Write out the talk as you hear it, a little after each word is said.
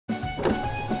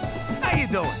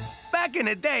doing? Back in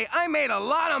the day, I made a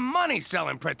lot of money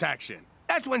selling protection.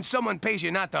 That's when someone pays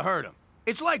you not to hurt them.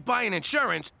 It's like buying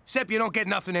insurance, except you don't get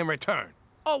nothing in return.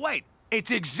 Oh, wait,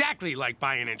 it's exactly like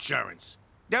buying insurance.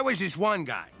 There was this one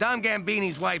guy, Don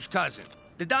Gambini's wife's cousin.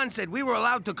 The Don said we were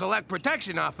allowed to collect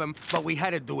protection off him, but we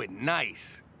had to do it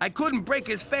nice. I couldn't break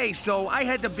his face, so I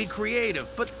had to be creative.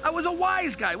 But I was a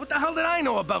wise guy. What the hell did I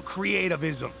know about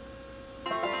creativism?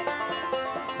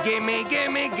 Gimme,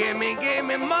 gimme, gimme,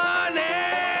 gimme money!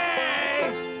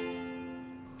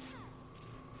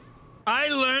 I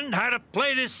learned how to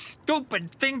play this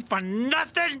stupid thing for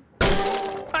nothing?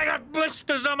 I got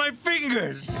blisters on my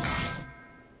fingers.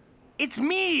 It's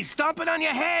me stomping on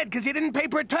your head because you didn't pay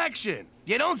protection.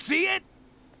 You don't see it?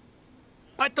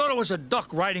 I thought it was a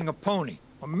duck riding a pony.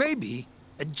 Or maybe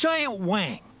a giant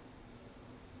wang.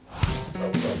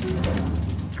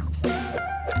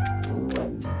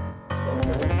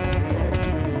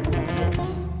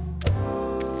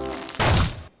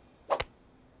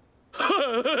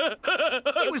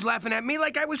 He was laughing at me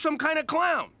like I was some kind of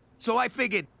clown. So I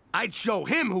figured I'd show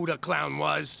him who the clown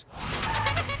was.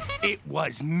 It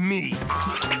was me.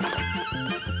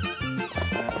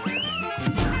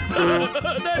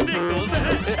 That tickles.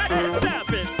 Stop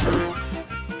it.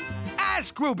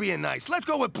 Screw being nice. Let's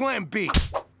go with plan B.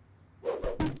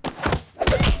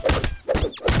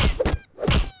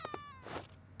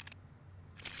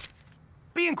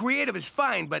 Being creative is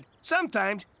fine, but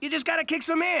sometimes you just gotta kick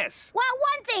some ass. Well,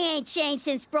 one thing ain't changed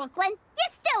since Brooklyn.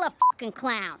 You're still a fucking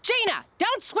clown. Gina,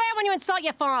 don't swear when you insult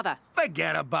your father.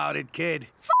 Forget about it, kid.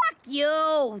 Fuck you.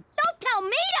 Don't tell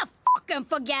me to fucking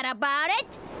forget about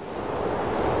it.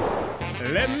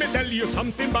 Let me tell you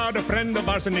something about a friend of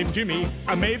ours named Jimmy.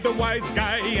 I made the wise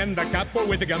guy and the capo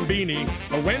with the Gambini.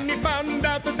 But when he found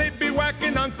out that they'd be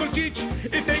whacking Uncle Cheech,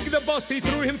 he take the boss, he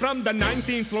threw him from the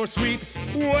 19th floor suite.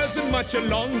 Wasn't much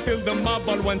along till the mob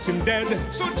all wants him dead.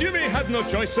 So Jimmy had no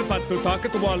choice but to talk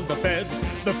to all the feds.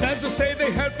 The feds say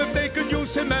they heard that they could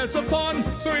use him as a pawn.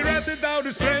 So he ratted out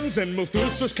his friends and moved to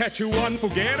Saskatchewan.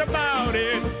 Forget about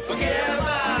it. Forget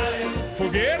about it.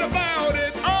 Forget about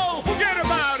it. Oh, forget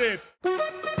about it.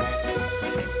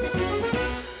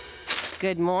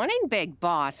 Good morning, big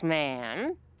boss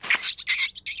man.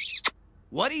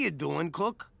 What are you doing,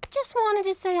 Cook? Just wanted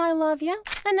to say I love you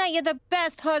and that you're the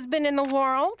best husband in the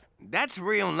world. That's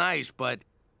real nice, but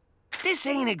this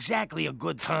ain't exactly a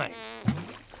good time.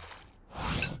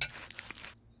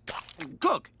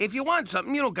 Cook, if you want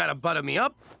something, you don't gotta butter me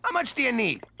up. How much do you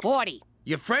need? 40.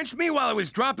 You Frenched me while I was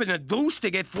dropping a deuce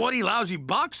to get 40 lousy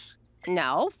bucks?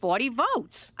 No, 40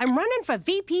 votes. I'm running for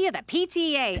VP of the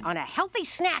PTA on a healthy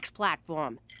snacks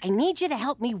platform. I need you to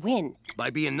help me win. By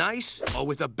being nice or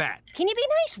with a bat? Can you be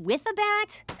nice with a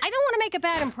bat? I don't want to make a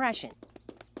bad impression.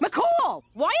 McCall,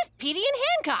 why is Petey in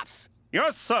handcuffs? Your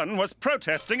son was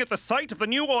protesting at the site of the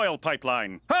new oil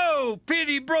pipeline. Oh,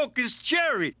 Petey broke his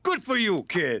cherry. Good for you,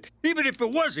 kid. Even if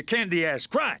it was a candy-ass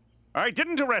crime. I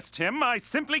didn't arrest him. I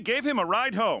simply gave him a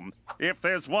ride home. If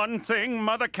there's one thing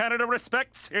Mother Canada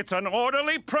respects, it's an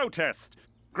orderly protest.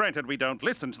 Granted, we don't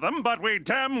listen to them, but we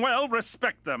damn well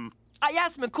respect them. I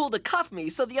asked McCool to cuff me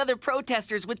so the other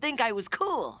protesters would think I was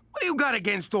cool. What do you got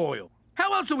against oil?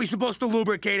 How else are we supposed to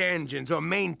lubricate engines or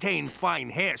maintain fine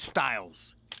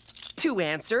hairstyles? To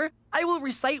answer, I will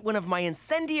recite one of my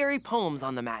incendiary poems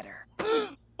on the matter.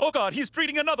 Oh God, he's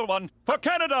reading another one. For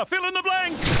Canada, fill in the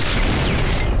blank!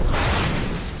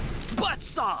 Butt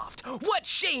soft! What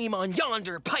shame on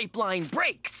yonder pipeline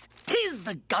breaks! 'Tis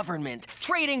the government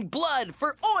trading blood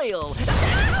for oil.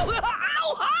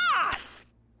 Ow, hot!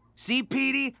 See,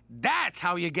 Petey? That's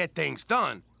how you get things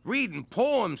done. Reading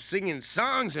poems, singing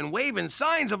songs, and waving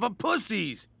signs of a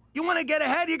pussies. You want to get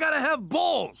ahead, you gotta have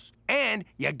balls. And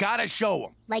you gotta show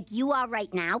them. Like you are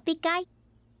right now, big guy?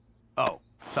 Oh,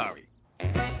 sorry.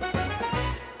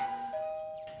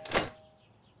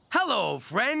 Hello,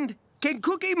 friend. Can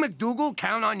Cookie McDougal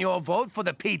count on your vote for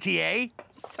the PTA?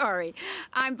 Sorry,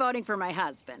 I'm voting for my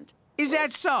husband. Is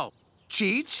that so?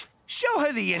 Cheech, show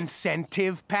her the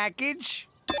incentive package.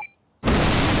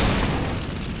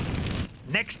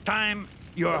 Next time,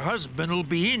 your husband will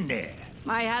be in there.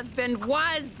 My husband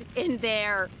was in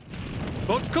there.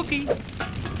 Vote Cookie.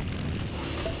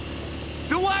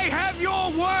 Do I have your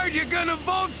word you're gonna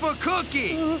vote for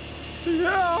Cookie?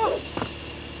 No.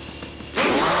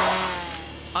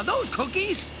 Are those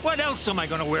cookies? What else am I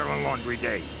gonna wear on laundry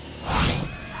day?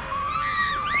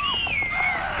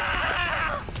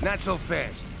 Not so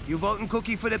fast. You voting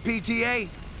Cookie for the PTA?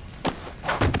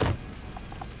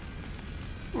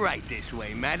 Right this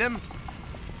way, madam.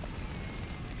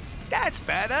 That's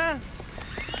better.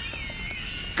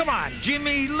 Come on,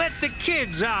 Jimmy, let the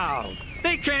kids out.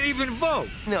 They can't even vote.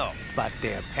 No, but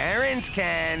their parents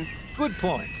can. Good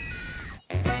point.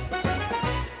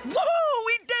 Woohoo!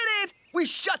 We did it! We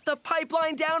shut the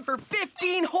pipeline down for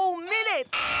 15 whole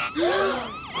minutes!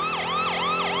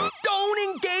 Don't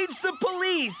engage the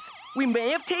police! We may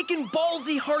have taken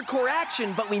ballsy hardcore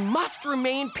action, but we must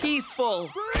remain peaceful.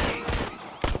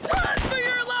 Run for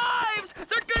your lives!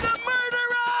 They're gonna murder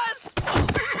us!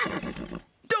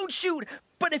 Don't shoot,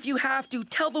 but if you have to,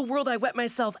 tell the world I wet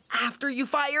myself after you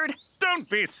fired. Don't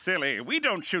be silly. We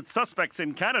don't shoot suspects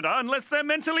in Canada unless they're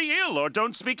mentally ill or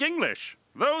don't speak English.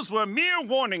 Those were mere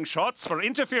warning shots for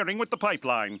interfering with the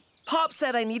pipeline. Pop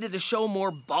said I needed to show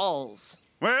more balls.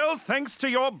 Well, thanks to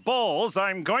your balls,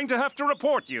 I'm going to have to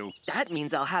report you. That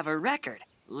means I'll have a record.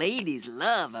 Ladies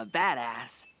love a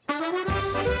badass.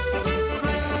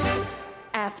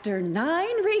 After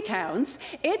 9 recounts,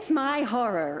 it's my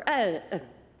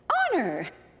honor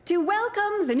to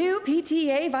welcome the new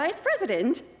PTA Vice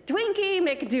President, Twinkie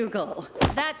McDougal.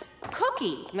 That's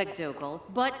Cookie McDougal,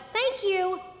 but thank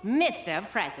you, Mr.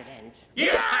 President.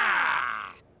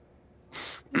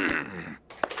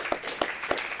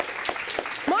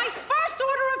 My first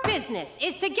order of business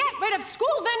is to get rid of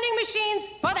school vending machines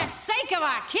for the sake of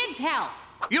our kids' health.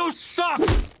 You suck!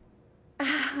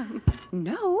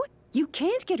 No, you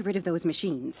can't get rid of those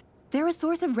machines. They're a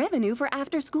source of revenue for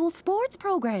after-school sports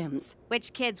programs.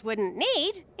 Which kids wouldn't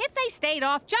need if they stayed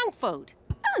off junk food.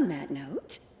 On that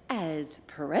note, as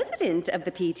president of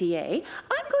the PTA,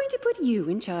 I'm going to put you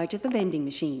in charge of the vending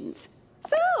machines.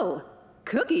 So,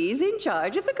 Cookie's in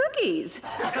charge of the cookies. Take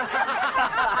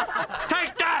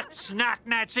that, snack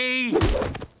Nazi!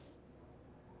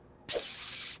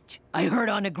 Psst! I heard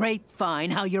on a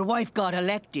grapevine how your wife got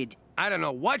elected. I don't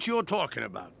know what you're talking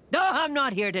about. No, I'm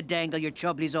not here to dangle your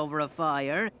chubblies over a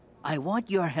fire. I want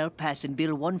your help passing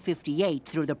Bill 158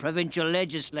 through the provincial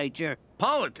legislature.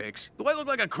 Politics? Do I look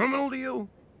like a criminal to you?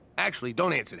 Actually,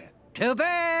 don't answer that. Too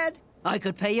bad. I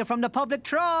could pay you from the public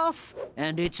trough.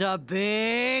 And it's a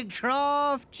big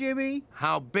trough, Jimmy.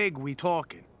 How big we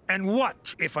talking? And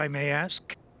what, if I may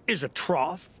ask, is a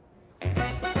trough?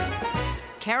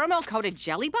 Caramel-coated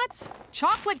jelly butts?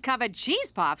 Chocolate-covered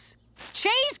cheese puffs?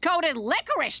 Cheese-coated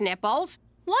licorice nipples?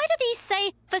 Why do these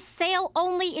say for sale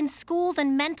only in schools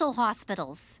and mental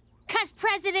hospitals? 'Cause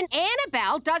President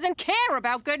Annabelle doesn't care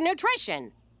about good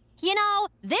nutrition. You know,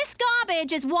 this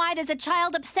garbage is why there's a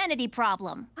child obscenity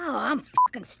problem. Oh, I'm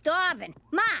fucking starving.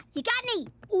 Ma, you got any?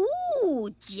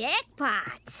 Ooh,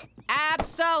 jackpot.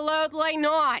 Absolutely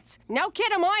not. No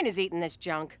kid of mine is eating this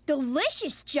junk.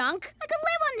 Delicious junk. I could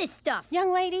live on this stuff.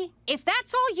 Young lady, if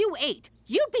that's all you ate,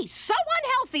 you'd be so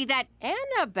unhealthy that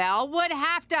Annabelle would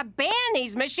have to ban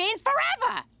these machines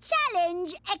forever.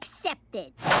 Challenge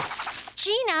accepted.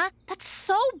 Gina, that's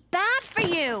so bad for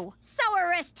you. So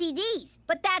are STDs,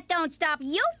 but that don't stop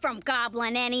you from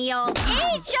gobbling any old.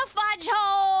 Eat your fudge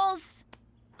holes!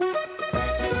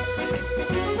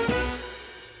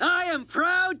 I am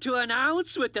proud to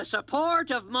announce, with the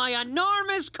support of my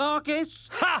enormous caucus...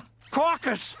 Ha!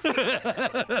 Caucus!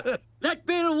 that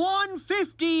Bill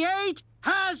 158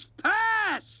 has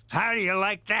passed! How do you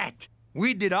like that?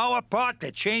 We did our part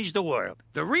to change the world.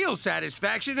 The real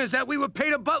satisfaction is that we were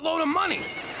paid a buttload of money.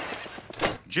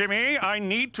 Jimmy, I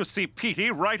need to see Petey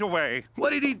right away. What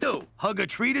did he do? Hug a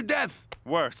tree to death?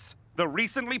 Worse. The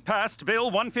recently passed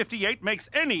Bill 158 makes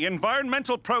any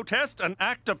environmental protest an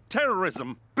act of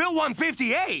terrorism. Bill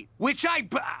 158? Which I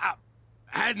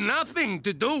had nothing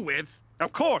to do with.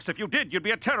 Of course, if you did, you'd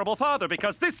be a terrible father,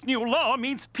 because this new law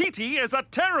means Petey is a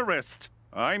terrorist.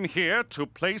 I'm here to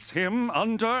place him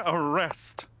under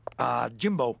arrest.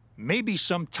 Jimbo, maybe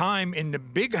some time in the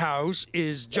big house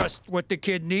is just what the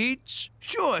kid needs?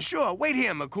 Sure. Wait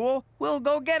here, McCool. We'll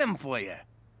go get him for you.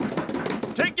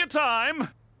 Take your time.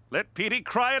 Let Petey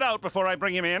cry it out before I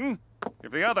bring him in.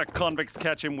 If the other convicts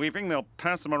catch him weeping, they'll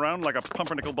pass him around like a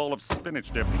pumpernickel bowl of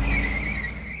spinach dip.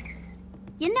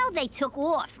 You know they took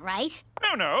off, right?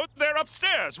 No, they're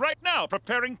upstairs right now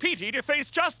preparing Petey to face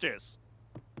justice.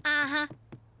 Uh-huh.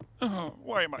 Oh,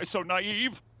 why am I so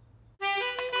naive?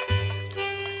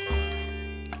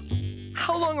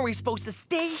 How long are we supposed to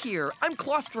stay here? I'm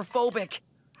claustrophobic.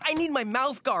 I need my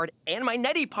mouth guard and my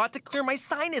neti pot to clear my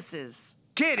sinuses.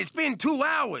 Kid, it's been 2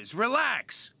 hours.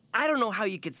 Relax. I don't know how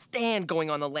you could stand going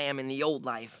on the lam in the old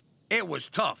life. It was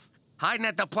tough. Hiding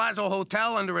at the Plaza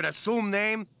Hotel under an assumed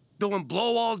name, doing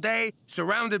blow all day,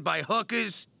 surrounded by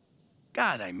hookers.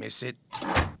 God, I miss it.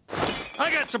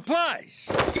 I got supplies.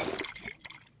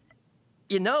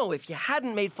 You know, if you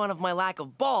hadn't made fun of my lack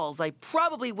of balls, I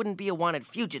probably wouldn't be a wanted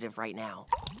fugitive right now.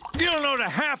 You don't know the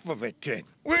half of it, kid.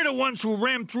 We're the ones who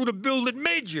rammed through the bill that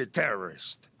made you a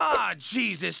terrorist. Ah,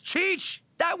 Jesus, Cheech!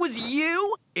 That was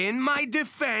you? In my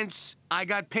defense, I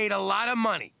got paid a lot of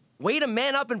money. Way to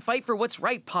man up and fight for what's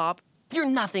right, Pop. You're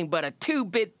nothing but a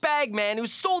two-bit bag man who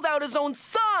sold out his own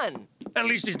son. At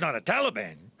least he's not a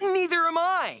Taliban. Neither am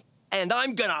I. And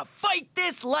I'm gonna fight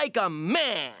this like a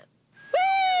man.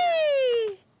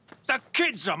 Whee! The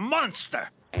kid's a monster.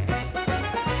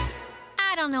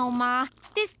 I don't know, Ma.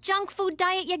 This junk food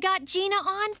diet you got Gina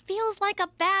on feels like a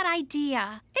bad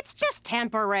idea. It's just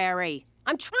temporary.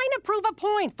 I'm trying to prove a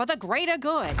point for the greater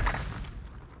good.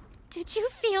 Did you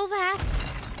feel that?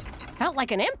 Felt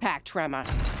like an impact tremor.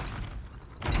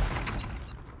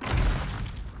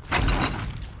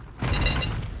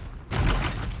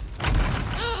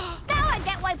 Now I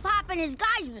get why Pop and his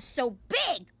guys was so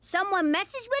big. Someone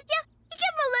messes with you, you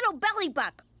give him a little belly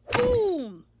buck.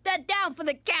 Boom! They're down for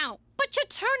the count. But you're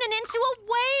turning into a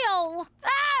whale.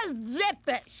 Ah, zip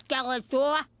it,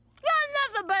 Skeletor. You're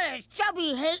nothing but a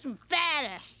chubby, hating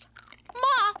fattest.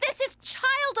 Ma, this is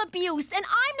child abuse, and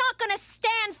I'm not gonna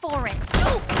stand for it.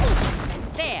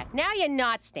 There, now you're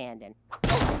not standing.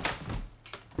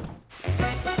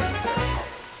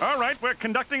 All right, we're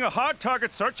conducting a hard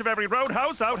target search of every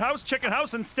roadhouse, outhouse, chicken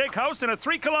house, and steakhouse in a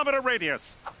 3-kilometer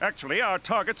radius. Actually, our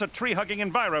targets are tree-hugging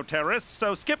enviro-terrorists,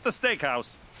 so skip the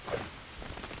steakhouse.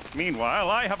 Meanwhile,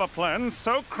 I have a plan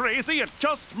so crazy it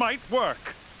just might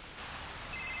work.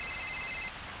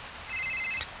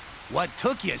 What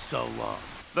took you so long?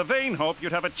 The vain hope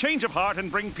you'd have a change of heart and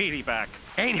bring Petey back.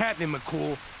 Ain't happening,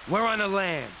 McCool. We're on the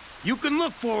land. You can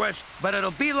look for us, but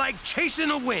it'll be like chasing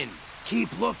the wind.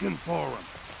 Keep looking for him.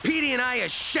 Petey and I are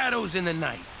shadows in the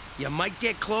night. You might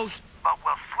get close, but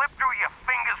we'll slip through your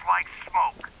fingers like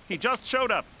smoke. He just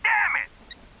showed up. Damn it!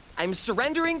 I'm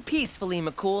surrendering peacefully,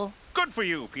 McCool. Good for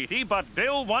you, Petey, but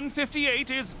Bill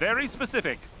 158 is very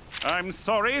specific. I'm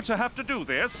sorry to have to do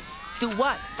this. Do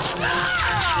what?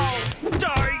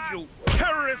 Die, you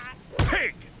terrorist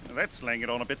pig! That's laying it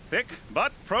on a bit thick,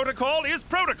 but protocol is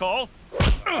protocol.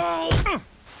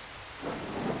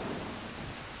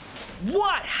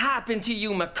 What happened to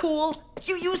you, McCool?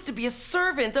 You used to be a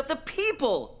servant of the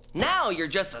people. Now you're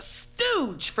just a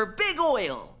stooge for big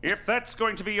oil. If that's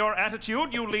going to be your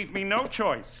attitude, you leave me no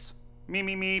choice.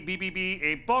 Me, B,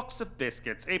 a box of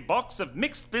biscuits, a box of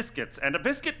mixed biscuits, and a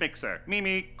biscuit mixer.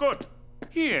 Me, good.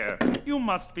 Here, you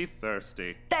must be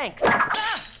thirsty. Thanks.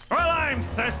 Well, I'm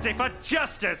thirsty for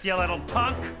justice, you little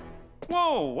punk.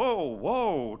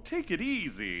 Whoa. Take it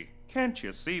easy. Can't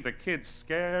you see the kid's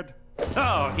scared?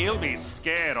 Oh, he'll be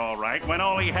scared, all right, when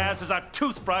all he has is a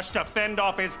toothbrush to fend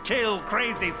off his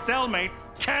kill-crazy cellmate,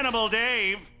 Cannibal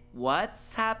Dave.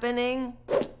 What's happening?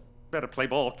 Better play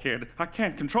ball, kid. I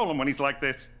can't control him when he's like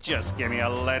this. Just give me a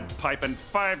lead pipe and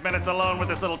 5 minutes alone with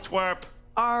this little twerp.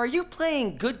 Are you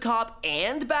playing good cop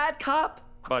and bad cop?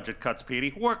 Budget cuts,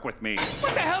 Petey. Work with me.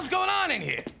 What the hell's going on in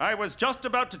here? I was just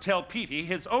about to tell Petey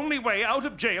his only way out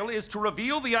of jail is to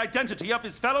reveal the identity of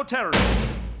his fellow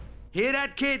terrorists. Hear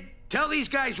that, kid? Tell these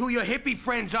guys who your hippie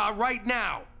friends are right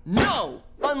now. No!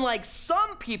 Unlike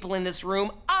some people in this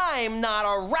room, I'm not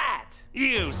a rat!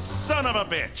 You son of a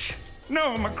bitch!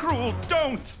 No, McCruel,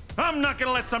 don't! I'm not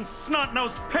gonna let some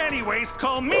snot-nosed panty waste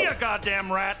call me a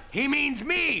goddamn rat! He means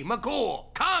me,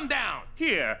 McCool. Calm down.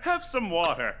 Here, have some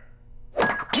water.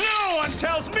 No one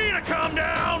tells me to calm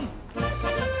down!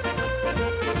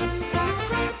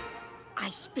 I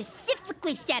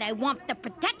specifically said I want the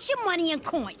protection money and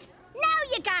coins.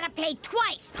 Now you gotta pay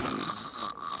twice.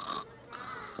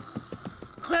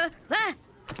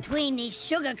 Between these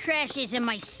sugar crashes and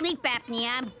my sleep apnea,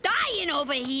 I'm dying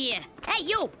over here. Hey,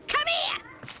 you, come here.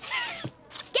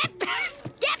 Get back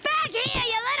here,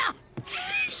 you little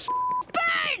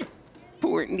bird.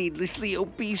 Poor needlessly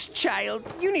obese child.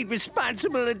 You need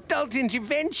responsible adult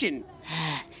intervention.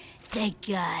 Thank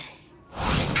God.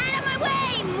 Out of my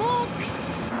way, mooks!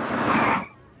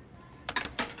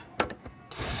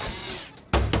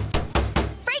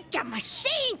 Freaking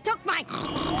machine took my...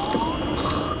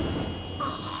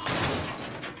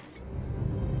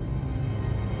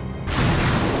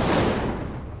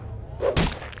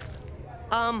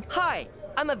 Hi.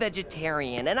 I'm a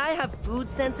vegetarian, and I have food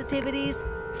sensitivities.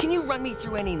 Can you run me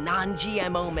through any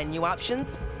non-GMO menu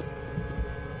options?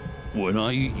 When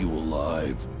I eat you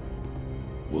alive,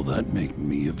 will that make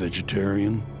me a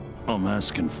vegetarian? I'm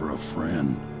asking for a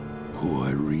friend who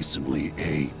I recently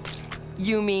ate.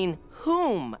 You mean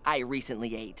whom I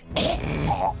recently ate?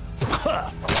 Ah!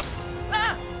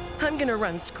 I'm gonna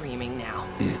run screaming now.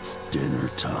 It's dinner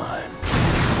time.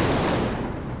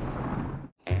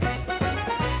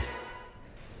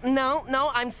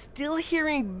 No, I'm still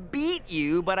hearing beat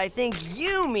you, but I think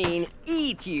you mean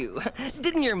eat you.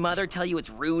 Didn't your mother tell you it's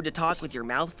rude to talk with your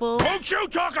mouth full? Don't you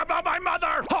talk about my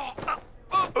mother!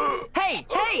 Hey,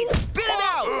 spit it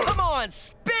out! Come on,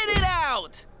 spit it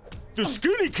out! The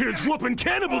skinny kid's whooping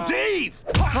Cannibal Dave!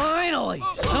 Finally!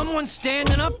 Someone's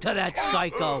standing up to that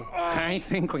psycho. I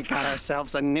think we got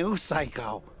ourselves a new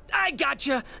psycho. I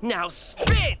gotcha! Now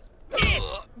spit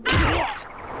it out!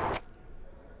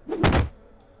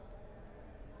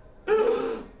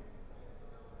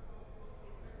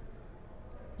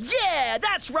 Yeah,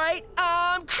 that's right!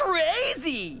 I'm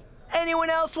crazy! Anyone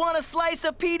else want a slice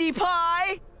of PD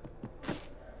pie?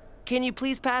 Can you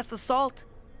please pass the salt?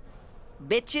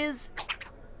 Bitches?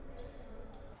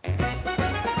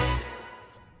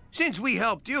 Since we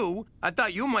helped you, I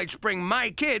thought you might spring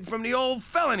my kid from the old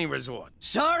felony resort.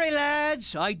 Sorry,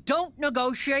 lads. I don't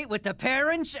negotiate with the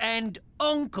parents and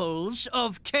uncles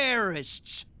of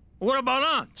terrorists. What about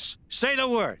aunts? Say the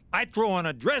word. I throw on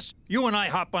a dress, you and I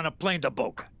hop on a plane to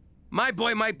Boca. My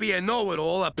boy might be a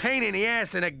know-it-all, a pain in the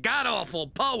ass, and a god-awful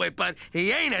poet, but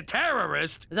he ain't a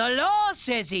terrorist. The law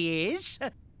says he is.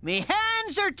 Me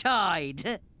hands are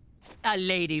tied. A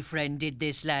lady friend did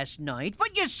this last night,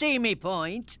 but you see me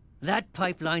point. That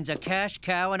pipeline's a cash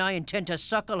cow, and I intend to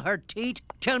suckle her teat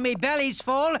till me belly's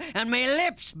full and me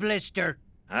lips blister.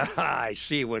 Ah, I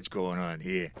see what's going on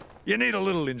here. You need a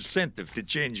little incentive to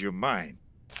change your mind.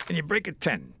 And you break a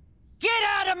 10. Get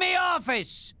out of me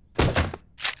office!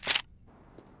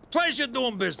 Pleasure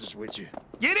doing business with you.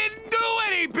 You didn't do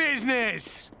any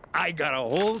business! I got a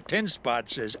whole 10 spot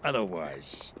says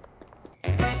otherwise.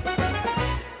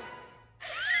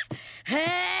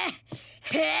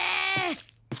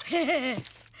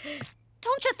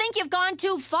 Don't you think you've gone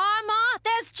too far, Ma?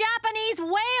 There's Japanese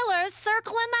whalers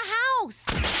circling the house.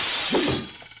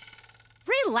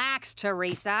 Relax,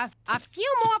 Teresa. A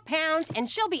few more pounds and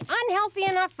she'll be unhealthy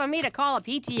enough for me to call a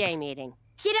PTA meeting.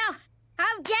 You know,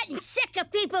 I'm getting sick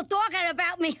of people talking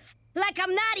about me like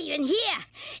I'm not even here.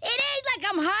 It ain't like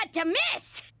I'm hard to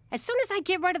miss. As soon as I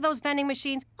get rid of those vending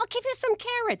machines, I'll give you some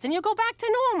carrots and you'll go back to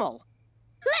normal.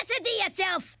 Listen to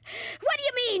yourself. What do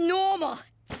you mean, normal?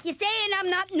 You saying I'm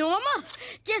not normal?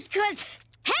 Just 'cause...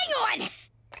 Hang on!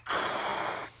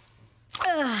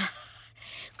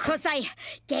 'Cause I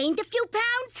gained a few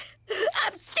pounds?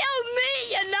 I'm still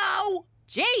me, you know!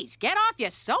 Jeez, get off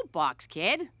your soapbox,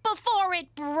 kid. Before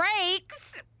it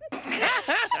breaks. Yeah!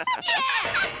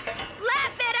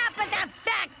 Laugh it up at the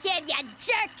fat kid, you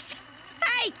jerks!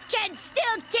 I can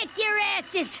still kick your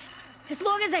asses. As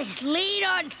long as I lean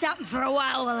on something for a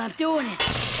while I'm doing it.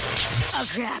 Oh,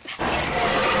 crap.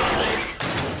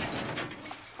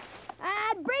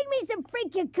 Bring me some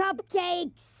freaking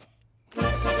cupcakes.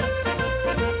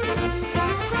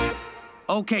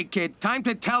 Okay, kid, time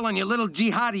to tell on your little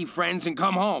jihadi friends and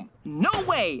come home. No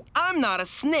way! I'm not a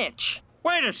snitch.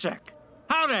 Wait a sec.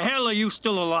 How the hell are you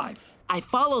still alive? I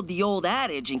followed the old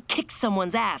adage and kicked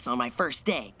someone's ass on my first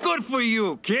day. Good for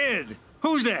you, kid.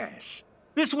 Whose ass?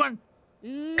 This one?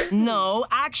 No,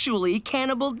 actually,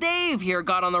 Cannibal Dave here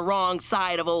got on the wrong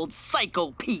side of old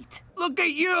Psycho Pete. Look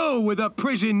at you with a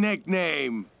prison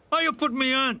nickname. Oh, you put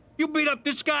me on? You beat up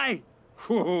this guy?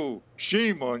 Whoa,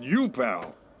 shame on you,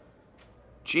 pal.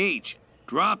 Cheech,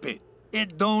 drop it.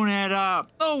 It don't add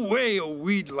up. No way a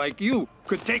weed like you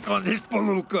could take on this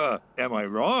palooka. Am I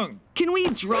wrong? Can we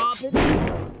drop it?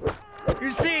 You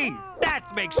see,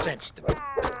 that makes sense to me.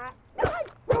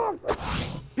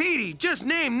 Petey, just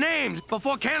name names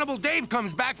before Cannibal Dave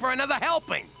comes back for another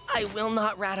helping. I will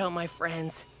not rat out my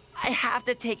friends. I have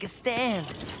to take a stand.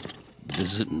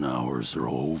 Visiting hours are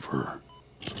over.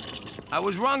 I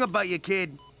was wrong about you,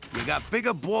 kid. You got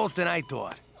bigger balls than I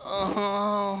thought.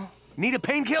 Oh. Need a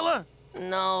painkiller?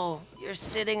 No, you're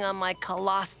sitting on my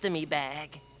colostomy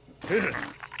bag.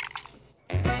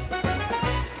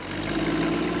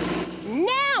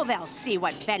 Now they'll see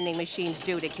what vending machines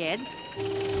do to kids.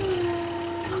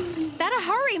 Better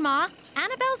hurry, Ma.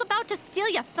 Annabelle's about to steal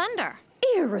your thunder.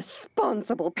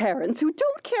 Irresponsible parents who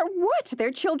don't care what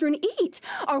their children eat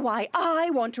are why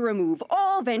I want to remove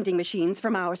all vending machines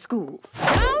from our schools.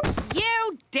 Don't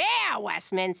you dare,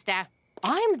 Westminster.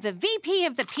 I'm the VP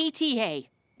of the PTA,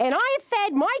 and I've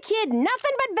fed my kid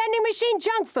nothing but vending machine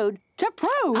junk food to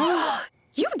prove...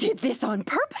 You did this on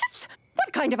purpose?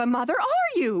 What kind of a mother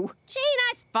are you?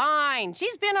 Gina's fine.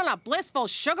 She's been on a blissful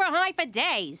sugar high for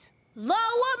days.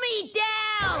 Lower me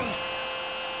down!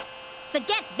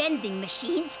 Forget vending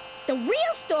machines. The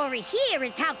real story here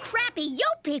is how crappy you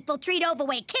people treat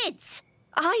overweight kids.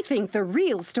 I think the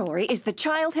real story is the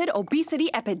childhood obesity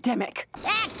epidemic.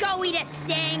 Go eat a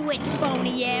sandwich,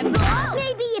 Boney M.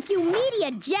 Maybe if you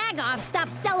media jagoffs stop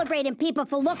celebrating people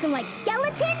for looking like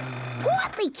skeletons,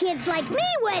 portly kids like me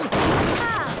would...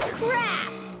 Oh,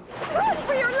 crap. Run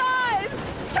for your lives!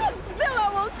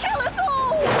 Chugzilla will kill us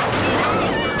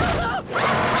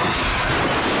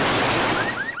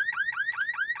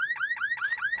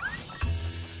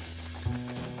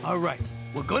all! All right,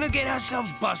 we're gonna get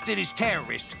ourselves busted as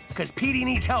terrorists, because Petey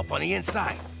needs help on the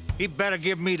inside. He better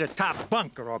give me the top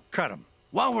bunker or cut him.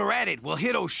 While we're at it, we'll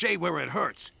hit O'Shea where it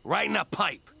hurts, right in the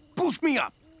pipe. Boost me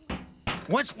up.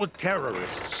 What's with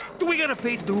terrorists? Do we gotta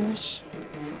pay dues?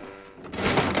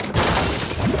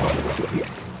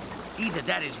 Either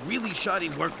that is really shoddy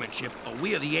workmanship, or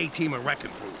we are the A-team of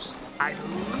wrecking crews. I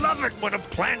love it when a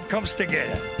plan comes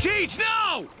together. Cheech,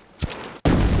 no!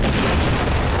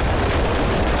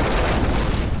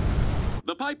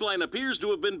 The pipeline appears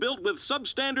to have been built with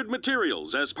substandard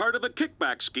materials as part of a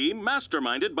kickback scheme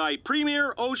masterminded by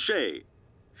Premier O'Shea.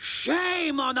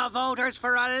 Shame on the voters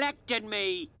for electing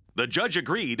me! The judge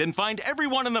agreed and fined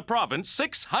everyone in the province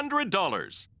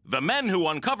 $600. The men who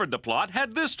uncovered the plot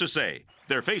had this to say.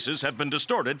 Their faces have been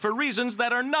distorted for reasons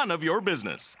that are none of your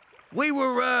business. We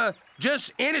were,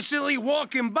 just innocently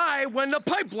walking by when the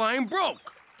pipeline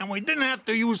broke. And we didn't have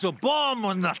to use a bomb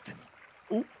or nothing.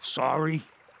 Oh, sorry.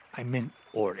 I meant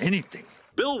or anything.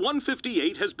 Bill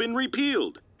 158 has been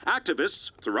repealed.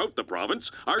 Activists throughout the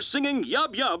province are singing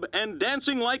Yub Yub and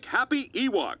dancing like happy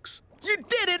Ewoks. You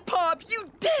did it, Pop! You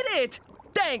did it!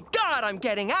 Thank God I'm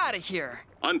getting out of here.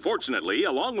 Unfortunately,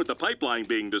 along with the pipeline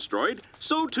being destroyed,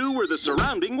 so too were the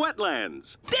surrounding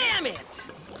wetlands. Damn it!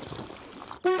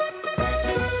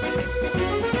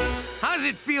 How's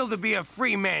it feel to be a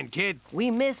free man, kid?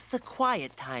 We miss the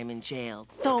quiet time in jail,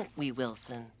 don't we,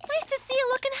 Wilson? Nice to see you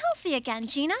looking healthy again,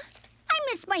 Gina. I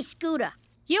miss my scooter.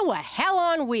 You were hell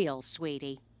on wheels,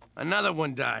 sweetie. Another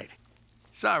one died.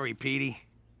 Sorry, Petey.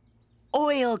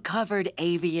 Oil-covered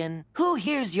avian, who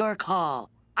hears your call?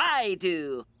 I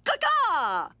do.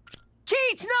 Caw-caw!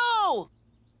 Cheech, no!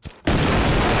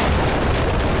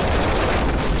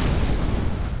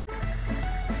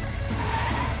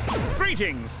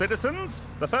 Greetings, citizens.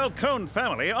 The Falcone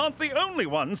family aren't the only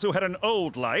ones who had an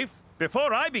old life.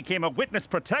 Before I became a witness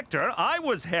protector, I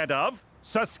was head of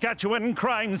Saskatchewan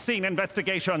crime scene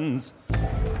investigations.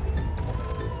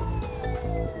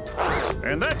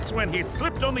 And that's when he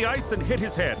slipped on the ice and hit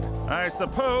his head. I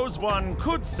suppose one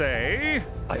could say...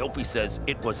 I hope he says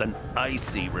it was an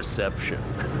icy reception.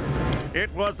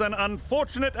 It was an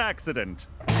unfortunate accident.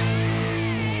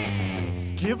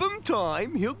 Give him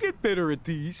time. He'll get better at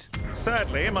these.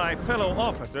 Sadly, my fellow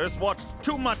officers watched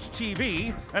too much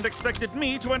TV and expected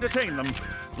me to entertain them.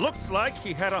 Looks like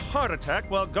he had a heart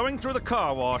attack while going through the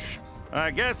car wash.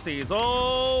 I guess he's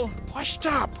all... washed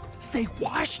up. Say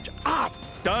washed up.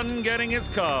 Done getting his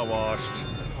car washed.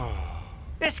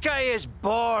 This guy is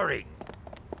boring.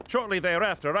 Shortly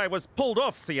thereafter, I was pulled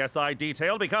off CSI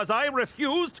detail because I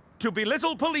refused to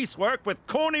belittle police work with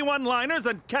corny one-liners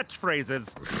and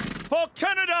catchphrases. For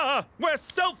Canada, where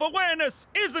self-awareness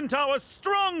isn't our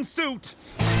strong suit.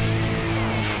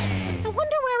 I wonder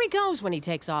where he goes when he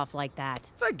takes off like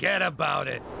that. Forget about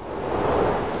it.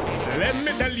 Let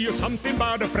me tell you something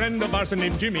about a friend of ours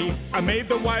named Jimmy. I made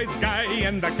the wise guy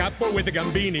and the capo with the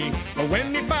gambini. But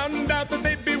when he found out that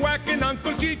they'd be whacking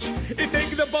Uncle Cheech, he'd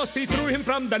take the boss, he threw him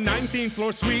from the 19th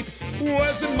floor suite.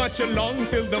 Wasn't much along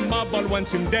till the mob all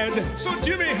wants him dead. So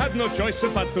Jimmy had no choice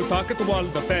but to talk to all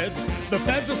the feds. The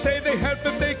feds will say they help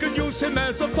if they could use him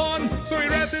as a pawn. So he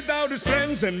ratted out his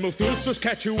friends and moved to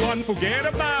Saskatchewan. Forget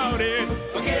about it.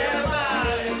 Forget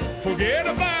about it. Forget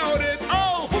about it.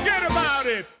 Oh, forget about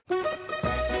it.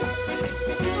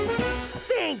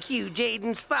 Thank you,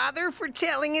 Jaden's father, for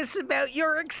telling us about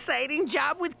your exciting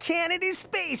job with Canada's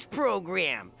space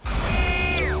program.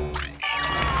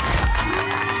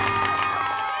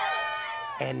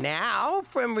 And now,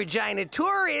 from Regina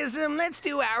Tourism, let's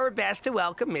do our best to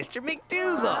welcome Mr.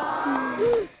 McDougal.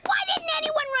 Why didn't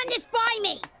anyone run this by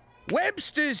me?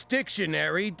 Webster's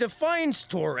dictionary defines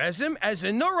tourism as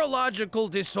a neurological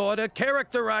disorder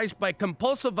characterized by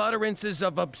compulsive utterances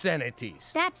of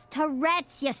obscenities. That's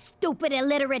Tourette's, you stupid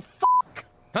illiterate fuck.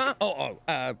 Huh?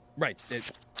 Right.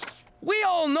 We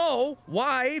all know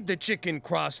why the chicken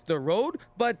crossed the road,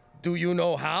 but do you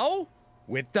know how?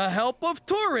 With the help of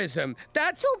tourism.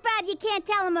 That's... Too bad you can't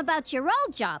tell him about your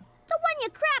old job. The one you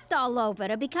crapped all over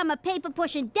to become a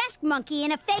paper-pushing desk monkey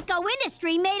in a fake-o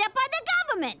industry made up by the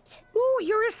government. Ooh,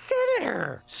 you're a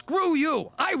senator. Screw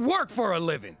you. I work for a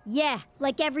living. Yeah,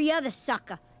 like every other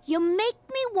sucker. You make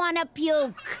me wanna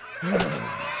puke.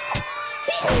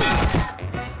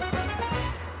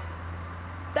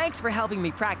 Thanks for helping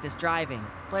me practice driving,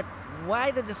 but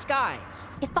why the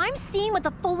disguise? If I'm seen with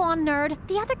a full-on nerd,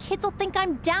 the other kids will think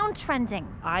I'm downtrending.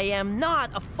 I am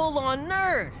not a full-on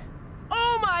nerd.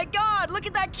 Oh my God, look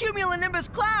at that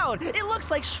cumulonimbus cloud. It looks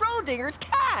like Schrodinger's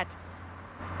cat.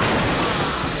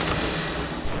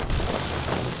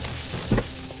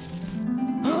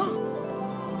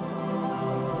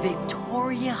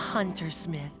 Victoria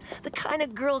Huntersmith, the kind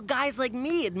of girl guys like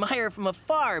me admire from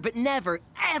afar, but never,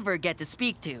 ever get to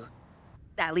speak to.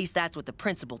 At least that's what the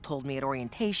principal told me at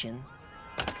orientation.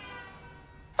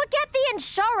 Forget the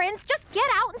insurance. Just get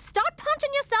out and start punching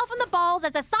yourself in the balls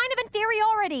as a sign of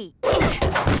inferiority.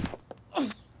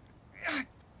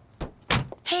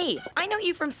 Hey, I know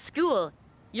you from school.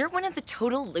 You're one of the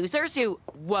total losers who...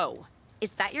 Whoa.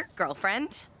 Is that your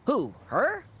girlfriend? Who,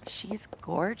 her? She's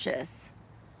gorgeous.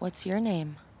 What's your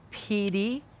name?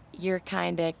 Petey. You're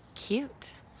kinda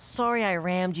cute. Sorry I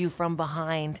rammed you from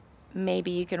behind.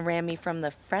 Maybe you can ram me from the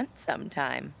front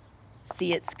sometime. See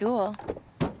you at school.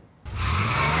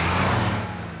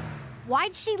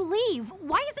 Why'd she leave?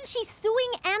 Why isn't she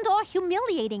suing and/or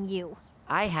humiliating you?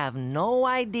 I have no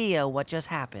idea what just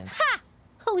happened. Ha!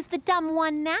 Who's the dumb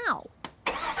one now?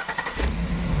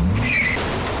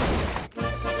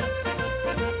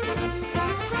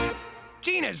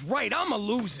 Gina's right, I'm a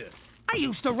loser. I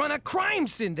used to run a crime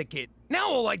syndicate. Now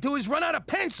all I do is run out of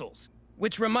pencils.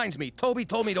 Which reminds me, Toby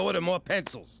told me to order more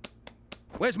pencils.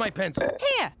 Where's my pencil?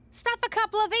 Here, stuff a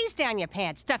couple of these down your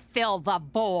pants to fill the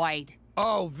void.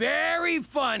 Oh, very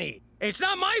funny. It's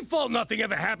not my fault nothing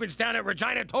ever happens down at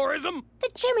Regina Tourism.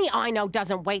 The Jimmy I know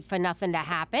doesn't wait for nothing to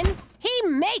happen. He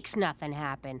makes nothing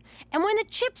happen. And when the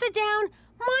chips are down,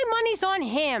 my money's on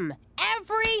him.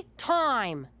 Every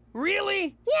time.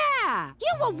 Really? Yeah.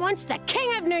 You were once the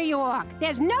king of New York.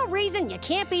 There's no reason you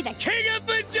can't be the king of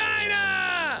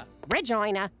Regina!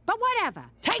 Regina, but whatever.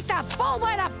 Take the bull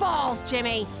by the balls,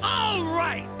 Jimmy. All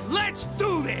right, let's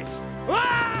do this.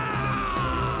 Ah!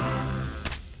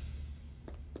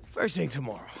 First thing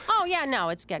tomorrow. Oh, yeah, no,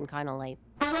 it's getting kind of late.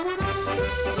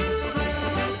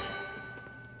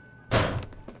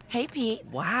 Hey, Pete.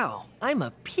 Wow, I'm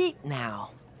a Pete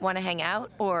now. Want to hang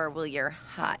out, or will your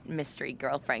hot mystery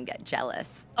girlfriend get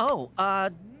jealous? Oh,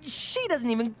 she doesn't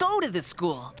even go to this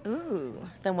school. Ooh,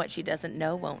 then what she doesn't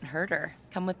know won't hurt her.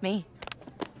 Come with me.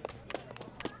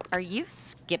 Are you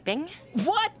skipping?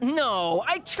 What? No,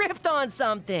 I tripped on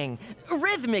something.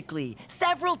 Rhythmically,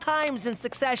 several times in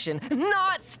succession,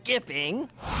 not skipping.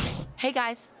 Hey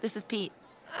guys, this is Pete.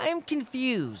 I'm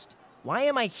confused. Why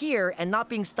am I here and not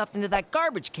being stuffed into that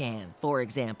garbage can, for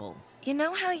example? You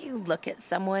know how you look at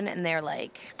someone and they're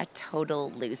like a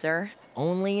total loser?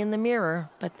 Only in the mirror.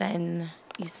 But then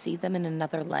you see them in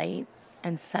another light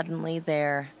and suddenly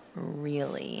they're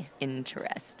really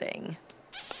interesting.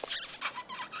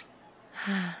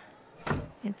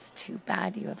 It's too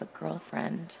bad you have a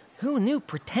girlfriend. Who knew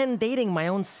pretend dating my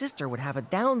own sister would have a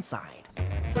downside?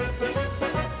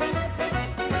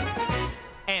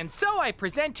 And so I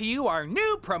present to you our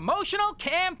new promotional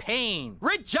campaign,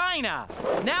 Regina,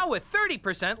 now with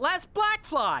 30% less black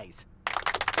flies.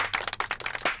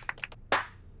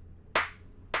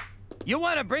 You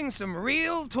want to bring some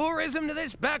real tourism to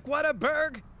this backwater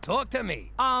burg? Talk to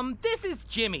me. This is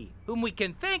Jimmy, whom we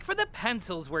can thank for the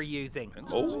pencils we're using.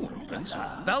 Oh,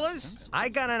 fellas, I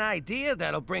got an idea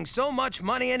that'll bring so much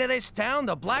money into this town,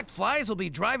 the black flies will be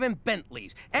driving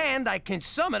Bentleys. And I can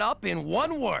sum it up in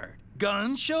one word.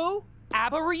 Gun show?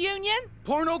 ABBA reunion?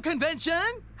 Porno convention?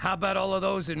 How about all of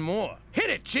those and more? Hit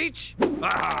it, Cheech!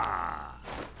 Ah!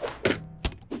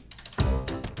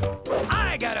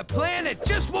 I got a plan that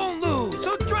just won't lose.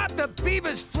 So drop the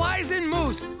beavers, flies, and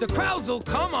moose. The crowds will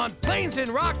come on planes and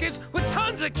rockets with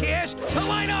tons of cash to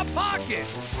line our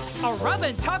pockets. A rub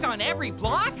and tug on every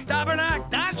block? Tabernacle,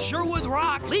 that sure would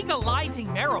rock. Legalizing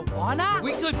marijuana?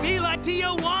 We could be like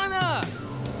Tijuana.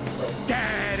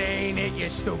 That ain't it, you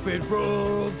stupid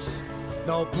rubes.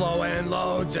 No blowing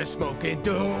loads or smoking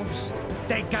dooms.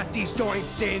 They got these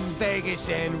joints in Vegas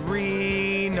and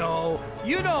Reno.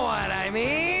 You know what I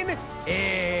mean?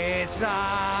 It's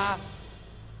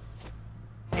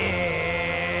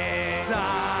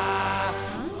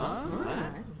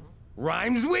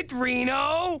rhymes with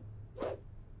Reno.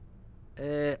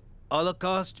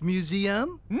 Holocaust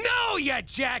Museum? No, you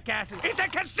jackasses! It's a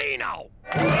casino!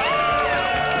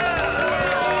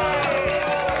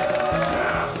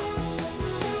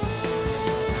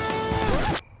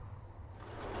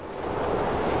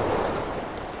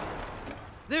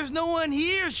 There's no one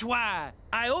here, Schwa.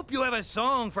 I hope you have a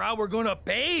song for how we're gonna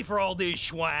pay for all this,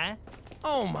 Schwa.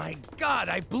 Oh my God,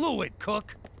 I blew it,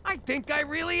 Cook. I think I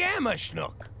really am a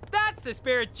schnook. That's the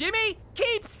spirit, Jimmy!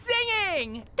 Keep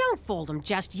singing! Don't fold him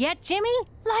just yet, Jimmy.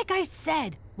 Like I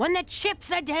said, when the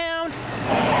chips are down...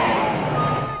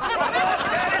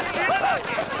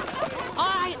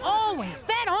 I always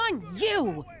bet on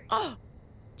you!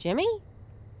 Jimmy?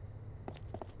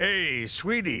 Hey,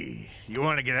 sweetie, you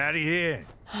want to get out of here?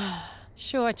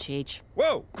 Sure, Cheech.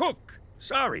 Whoa, Cook!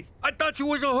 Sorry, I thought you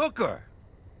was a hooker.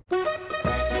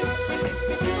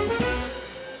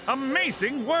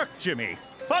 Amazing work, Jimmy.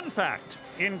 Fun fact,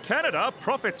 in Canada,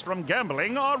 profits from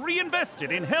gambling are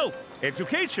reinvested in health,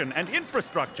 education, and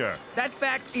infrastructure. That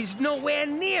fact is nowhere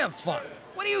near fun.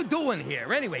 What are you doing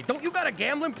here, anyway? Don't you got a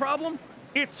gambling problem?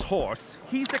 It's Horse.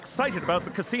 He's excited about the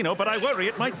casino, but I worry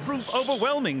it might prove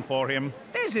overwhelming for him.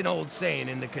 There's an old saying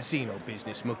in the casino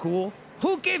business, McCool.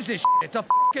 Who gives a shit? It's a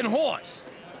fucking horse.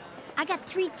 I got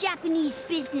 3 Japanese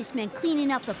businessmen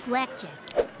cleaning up a blackjack.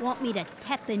 Want me to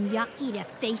teppanyaki their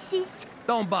faces?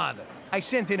 Don't bother. I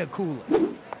sent in a cooler.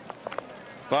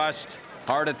 Bust.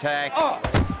 Heart attack.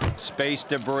 Space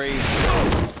debris.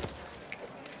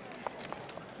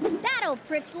 That old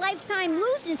prick's lifetime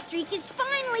losing streak is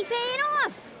finally paying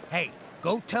off. Hey,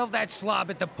 go tell that slob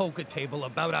at the poker table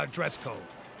about our dress code.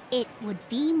 It would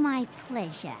be my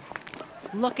pleasure.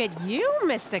 Look at you,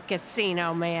 Mr.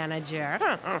 Casino Manager.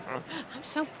 I'm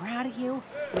so proud of you.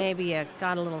 Maybe you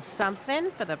got a little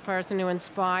something for the person who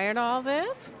inspired all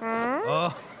this?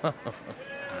 Oh,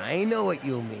 I know what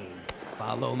you mean.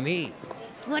 Follow me.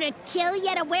 Would it kill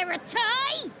you to wear a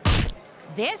tie?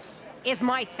 This is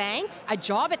my thanks? A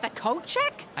job at the coat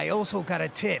check? I also got a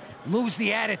tip. Lose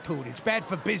the attitude. It's bad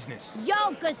for business. Yo,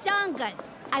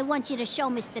 gazongas. I want you to show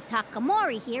Mr.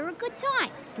 Takamori here a good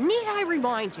time. Need I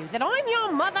remind you that I'm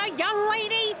your mother, young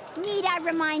lady? Need I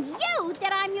remind you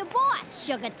that I'm your boss,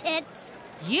 sugar tits?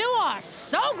 You are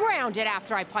so grounded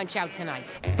after I punch out tonight.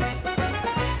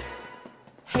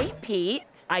 Hey, Pete.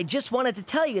 I just wanted to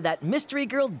tell you that Mystery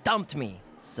Girl dumped me.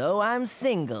 So I'm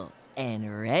single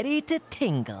and ready to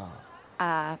tingle.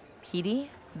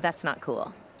 Petey, that's not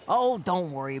cool. Oh,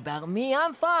 don't worry about me.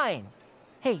 I'm fine.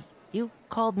 Hey, you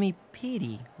called me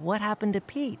Petey. What happened to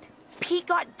Pete? Pete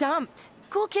got dumped.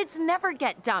 Cool kids never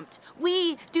get dumped.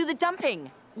 We do the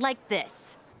dumping, like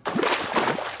this.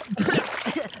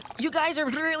 You guys are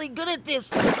really good at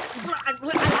this. I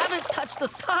haven't touched the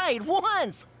side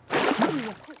once.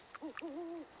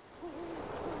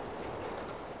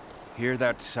 Hear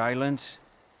that silence?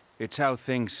 It's how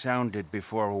things sounded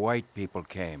before white people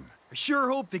came. I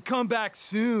sure hope they come back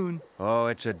soon. Oh,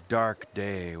 it's a dark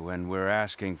day when we're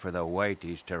asking for the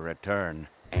whiteys to return.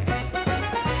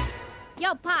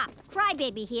 Yo, Pop,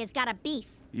 Crybaby here's got a beef.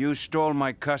 You stole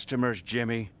my customers,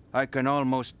 Jimmy. I can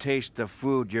almost taste the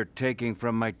food you're taking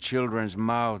from my children's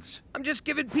mouths. I'm just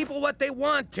giving people what they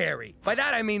want, Terry. By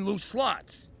that I mean loose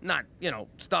slots. Not,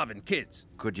 starving kids.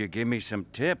 Could you give me some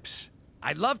tips?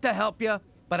 I'd love to help you,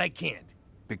 but I can't.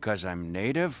 Because I'm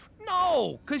native?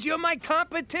 No, because you're my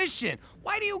competition.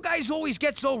 Why do you guys always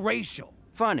get so racial?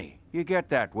 Funny. You get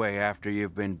that way after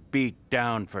you've been beat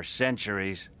down for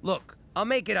centuries. Look, I'll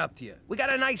make it up to you. We got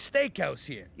a nice steakhouse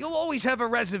here. You'll always have a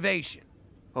reservation.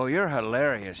 Oh, you're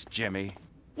hilarious, Jimmy.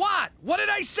 What? What did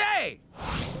I say?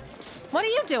 What are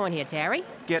you doing here, Terry?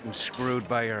 Getting screwed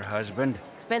by your husband.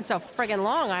 It's been so friggin'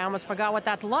 long, I almost forgot what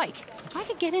that's like. If I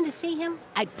could get in to see him,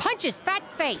 I'd punch his fat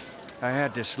face. I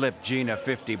had to slip Gina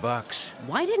 $50.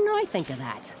 Why didn't I think of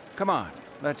that? Come on,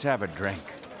 let's have a drink.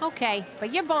 Okay,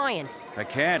 but you're buying. I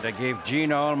can't. I gave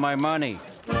Gina all my money.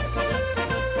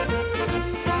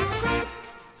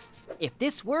 If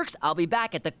this works, I'll be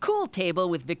back at the cool table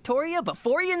with Victoria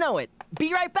before you know it.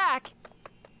 Be right back.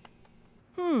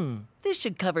 This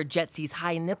should cover Jetsy's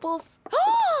high nipples.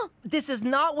 This is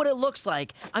not what it looks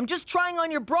like. I'm just trying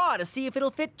on your bra to see if it'll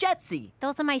fit Jetsy.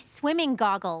 Those are my swimming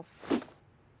goggles.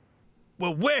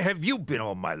 Well, where have you been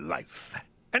all my life?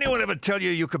 Anyone ever tell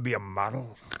you you could be a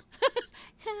model?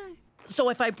 So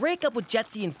if I break up with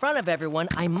Jetsy in front of everyone,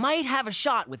 I might have a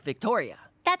shot with Victoria.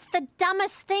 That's the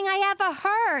dumbest thing I ever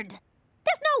heard.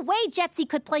 There's no way Jetsy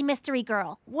could play Mystery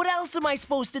Girl. What else am I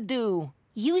supposed to do?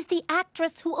 Use the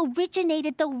actress who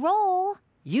originated the role.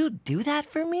 You'd do that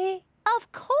for me? Of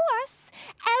course.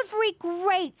 Every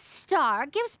great star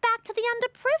gives back to the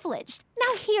underprivileged.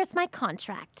 Now here's my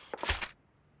contract.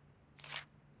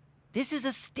 This is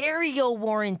a stereo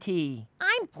warranty.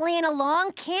 I'm playing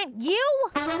along, can't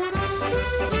you?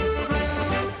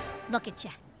 Look at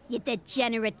you, you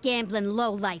degenerate gambling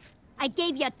lowlife. I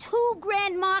gave you $2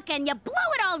 grand mark and you blew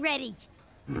it already.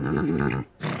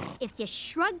 If you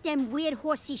shrug them weird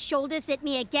horsey shoulders at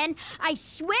me again, I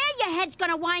swear your head's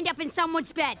gonna wind up in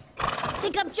someone's bed.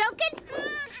 Think I'm joking?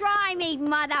 try me,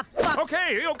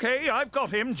 motherfucker. Okay, I've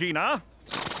got him, Gina.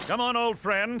 Come on, old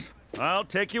friend. I'll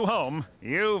take you home.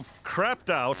 You've crapped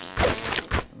out.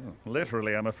 Oh,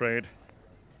 literally, I'm afraid.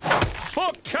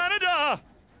 For Canada!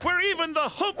 Where even the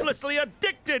hopelessly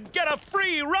addicted get a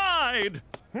free ride!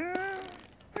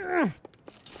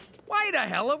 Why the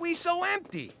hell are we so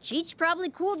empty? Cheech probably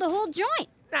cooled the whole joint.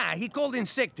 Nah, he called in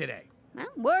sick today. Well,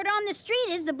 word on the street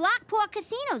is the Blackport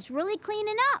Casino's really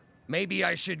cleaning up. Maybe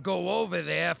I should go over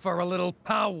there for a little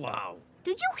powwow.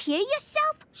 Did you hear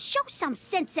yourself? Show some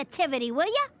sensitivity, will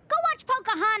ya? Go watch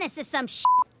Pocahontas or some shit.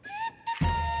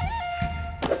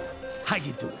 How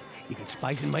you doing? You got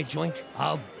spice in my joint?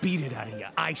 I'll beat it out of you,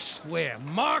 I swear.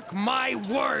 Mark my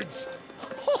words.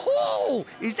 Ho-ho!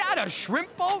 Is that a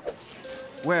shrimp boat?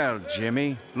 Well,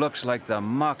 Jimmy, looks like the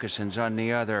moccasins on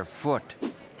the other foot.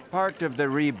 Part of the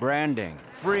rebranding.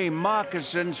 Free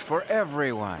moccasins for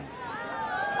everyone.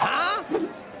 Huh?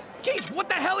 Cheech, what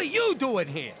the hell are you doing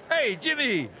here? Hey,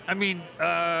 Jimmy!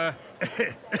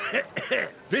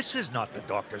 This is not the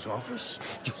doctor's office.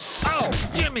 Oh,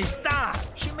 Jimmy, stop!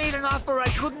 She made an offer I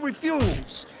couldn't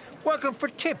refuse. Working for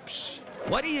tips.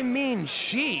 What do you mean,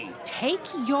 she? Take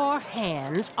your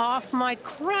hands off my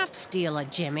crap stealer,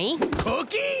 Jimmy.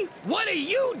 Cookie? What are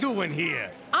you doing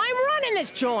here? I'm running this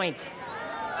joint.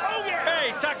 Oh, yeah.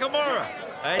 Hey, Takamura!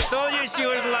 I told you she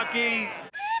was lucky.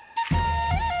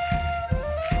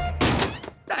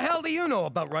 The hell do you know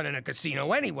about running a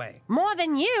casino anyway? More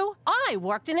than you. I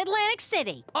worked in Atlantic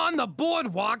City. On the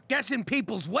boardwalk, guessing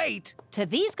people's weight. To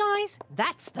these guys,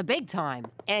 that's the big time.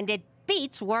 And it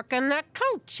beats working the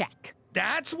coat check.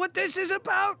 That's what this is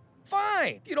about?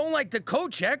 Fine. If you don't like the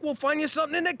coat check, we'll find you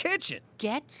something in the kitchen.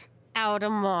 Get out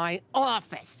of my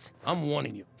office. I'm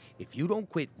warning you. If you don't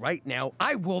quit right now,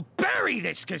 I will bury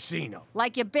this casino.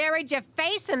 Like you buried your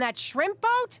face in that shrimp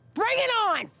boat? Bring it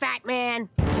on, fat man.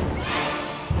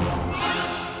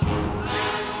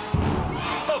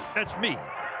 Oh, that's me.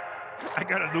 I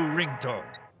got a new ringtone.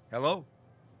 Hello?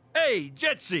 Hey,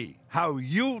 Jetsy, how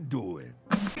you doing?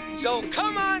 So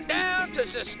come on down to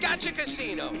Saskatchewan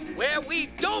Casino, where we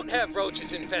don't have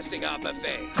roaches infesting our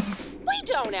buffet. We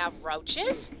don't have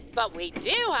roaches, but we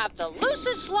do have the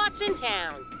loosest slots in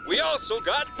town. We also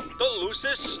got the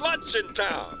loosest sluts in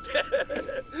town.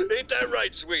 Ain't that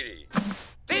right, sweetie?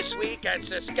 This week at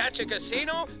Saskatchewan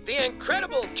Casino, the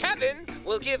incredible Kevin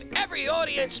will give every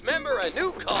audience member a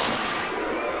new car.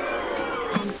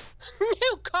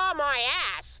 New car, my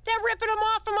ass. They're ripping them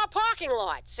off from our parking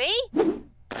lot, see?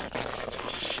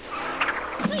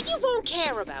 But you won't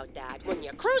care about that when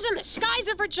you're cruising the skies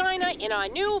of Regina in our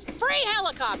new free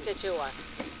helicopter tour.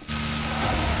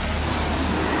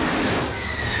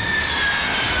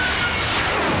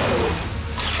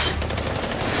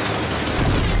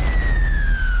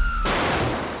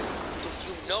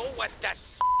 Know what that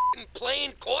f***ing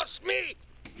plane cost me?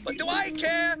 But do I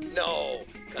care? No.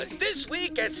 Because this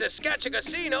week at Saskatchewan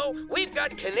Casino, we've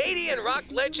got Canadian rock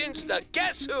legends, the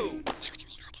Guess Who.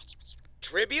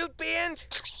 Tribute band?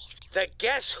 The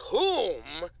Guess Whom?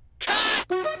 Cut!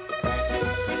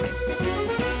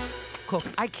 Cook,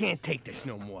 I can't take this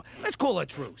no more. Let's call a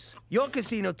truce. Your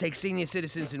casino takes senior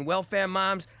citizens and welfare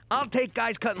moms. I'll take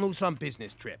guys cutting loose on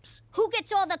business trips. Who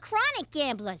gets all the chronic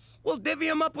gamblers? We'll divvy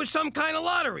them up with some kind of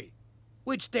lottery,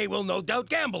 which they will no doubt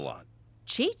gamble on.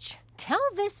 Cheech, tell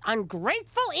this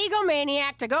ungrateful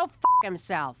egomaniac to go f***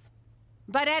 himself.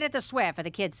 But edit the swear for the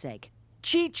kid's sake.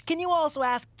 Cheech, can you also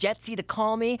ask Jetsy to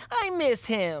call me? I miss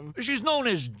him. She's known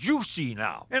as Juicy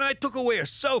now, and I took away her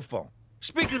cell phone.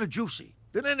 Speaking of Juicy,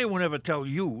 did anyone ever tell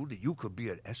you that you could be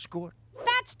an escort?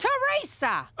 That's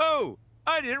Teresa! Oh,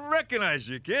 I didn't recognize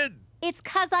you, kid. It's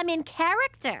 'cause I'm in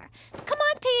character. Come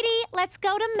on, Petey, let's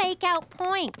go to make out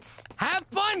points. Have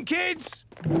fun, kids!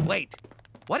 Wait,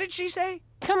 what did she say?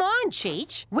 Come on,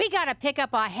 Cheech. We gotta pick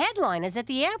up our headliners at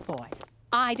the airport.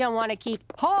 I don't want to keep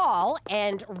Paul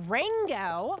and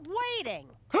Ringo waiting.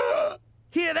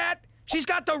 Hear that? She's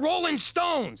got the Rolling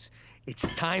Stones. It's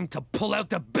time to pull out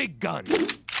the big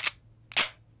guns.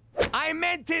 I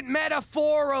meant it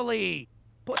metaphorically.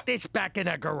 Put this back in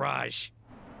the garage.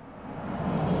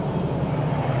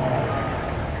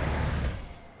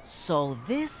 So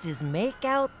this is make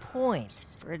out point,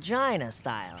 Regina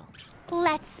style.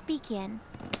 Let's begin.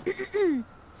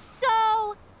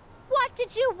 So, what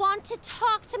did you want to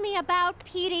talk to me about,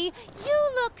 Petey?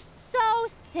 You look so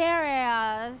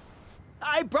serious.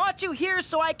 I brought you here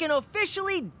so I can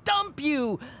officially dump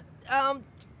you.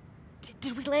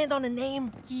 Did we land on a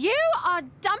name? You are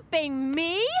dumping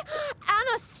me?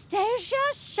 Anastasia,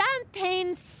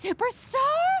 champagne superstar?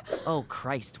 Oh,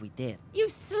 Christ, we did. You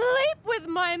sleep with with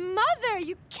my mother.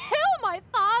 You kill my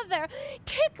father,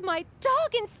 kick my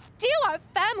dog, and steal our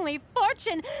family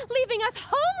fortune, leaving us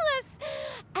homeless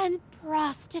and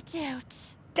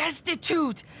prostitute.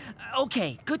 Destitute!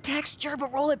 Okay, good texture,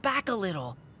 but roll it back a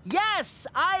little. Yes,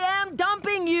 I am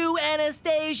dumping you,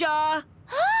 Anastasia!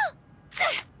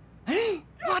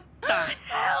 What the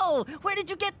hell? Where did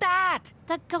you get that?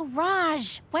 The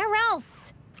garage. Where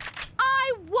else?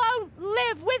 I won't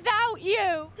live without you!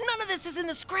 None of this is in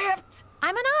the script!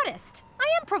 I'm an artist. I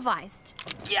improvised.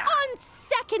 Yeah. On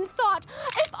second thought,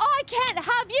 if I can't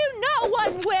have you, no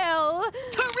one will!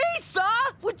 Teresa!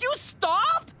 Would you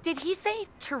stop? Did he say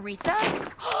Teresa?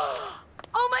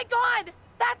 Oh my God!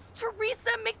 That's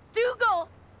Teresa McDougal!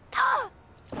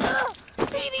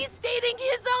 Petey's dating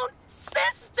his own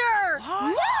sister!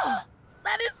 What?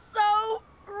 That is so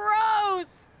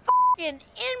gross! F***ing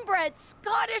inbred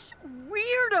Scottish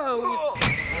weirdos!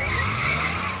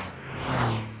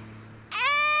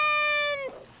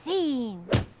 And scene.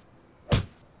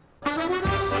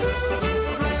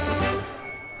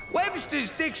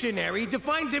 Webster's dictionary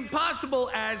defines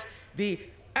impossible as the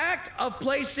act of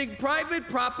placing private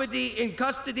property in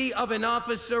custody of an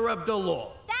officer of the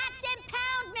law. That's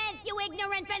impoundment, you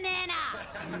ignorant banana!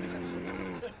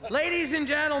 Ladies and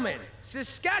gentlemen,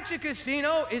 Saskatchewan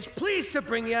Casino is pleased to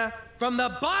bring you from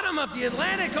the bottom of the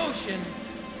Atlantic Ocean,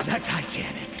 the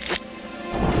Titanic.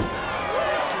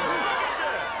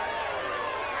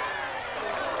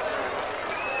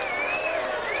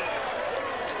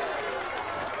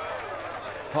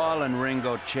 Paul and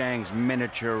Ringo Chang's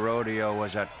miniature rodeo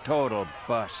was a total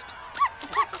bust.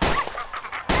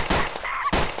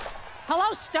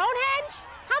 Hello, Stonehenge?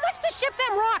 How much to ship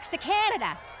them rocks to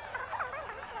Canada?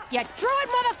 You druid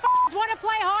motherfuckers want to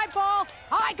play hardball?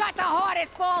 I got the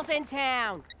hardest balls in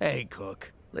town. Hey,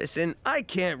 Cook. Listen, I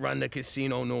can't run the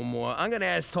casino no more. I'm gonna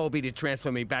ask Toby to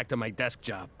transfer me back to my desk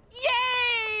job.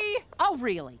 Yay! Oh,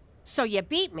 really? So you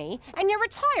beat me, and you're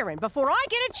retiring before I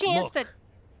get a chance to...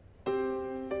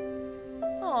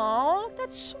 Aw,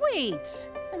 that's sweet.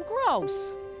 And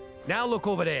gross. Now look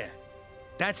over there.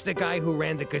 That's the guy who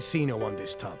ran the casino on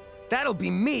this tub. That'll be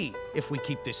me if we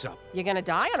keep this up. You're gonna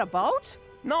die on a boat?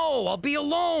 No, I'll be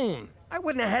alone. I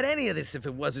wouldn't have had any of this if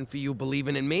it wasn't for you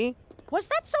believing in me. Was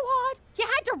that so hard? You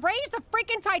had to raise the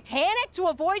freaking Titanic to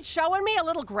avoid showing me a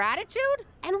little gratitude?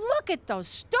 And look at those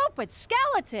stupid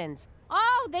skeletons.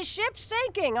 Oh, the ship's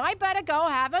sinking. I better go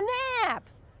have a nap.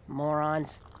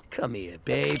 Morons. Come here,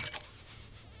 babe.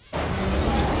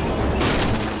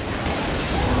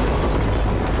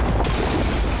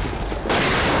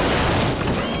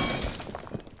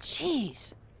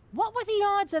 Jeez, what were the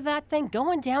odds of that thing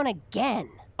going down again?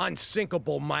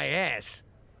 Unsinkable my ass.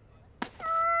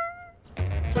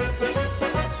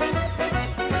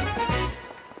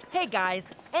 Hey guys,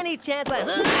 any chance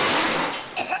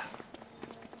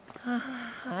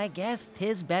I guess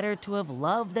 'tis better to have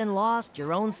loved and lost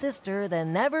your own sister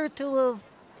than never to have...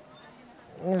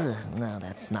 no,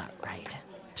 that's not right.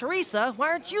 Teresa, why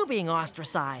aren't you being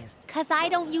ostracized? 'Cause I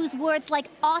don't use words like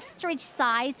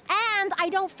ostrich-sized, and I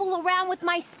don't fool around with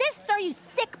my sister, you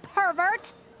sick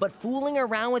pervert! But fooling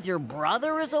around with your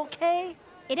brother is okay?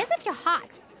 It is if you're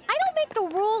hot. I don't make the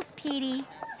rules, Petey.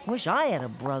 Wish I had a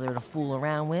brother to fool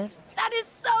around with. That is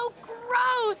so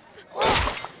gross!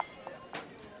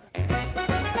 Did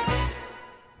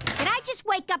I just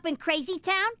wake up in Crazy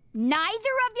Town?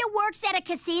 Neither of you works at a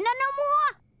casino no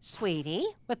more? Sweetie,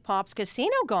 with Pop's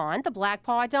casino gone, the Black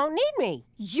Paw don't need me.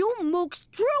 You mooks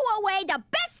threw away the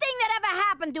best thing that ever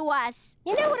happened to us.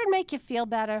 You know what'd make you feel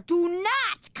better? Do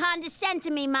not condescend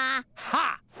to me, Ma.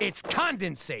 Ha! It's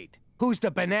condensate. Who's the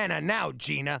banana now,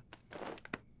 Gina?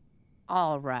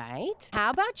 All right. How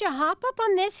about you hop up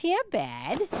on this here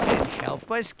bed? And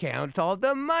help us count all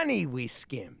the money we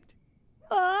skimmed.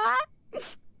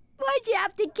 Why'd you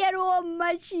have to get all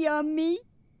mushy on me?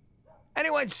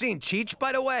 Anyone seen Cheech,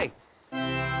 by the way?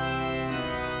 And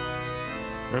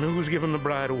who's giving the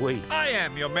bride away? I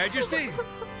am, Your Majesty.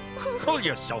 Pull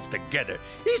yourself together.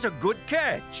 He's a good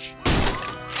catch.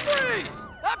 Freeze!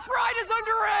 That bride is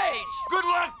underage! Good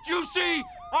luck, Juicy!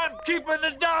 I'm keeping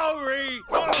the dowry!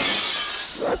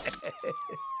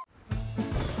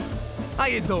 How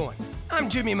you doing? I'm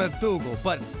Jimmy McDougal,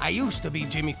 but I used to be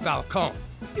Jimmy Falcone.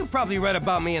 You probably read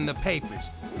about me in the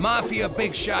papers. Mafia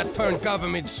big shot turned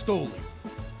government stoolie.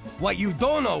 What you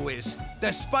don't know is,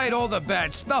 despite all the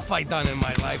bad stuff I done in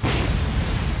my life,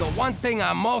 the one thing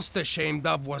I'm most ashamed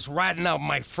of was ratting out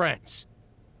my friends.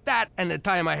 That and the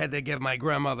time I had to give my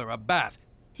grandmother a bath.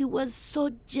 He was so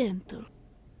gentle.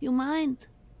 You mind?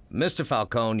 Mr.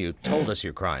 Falcone, you told us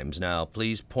your crimes. Now,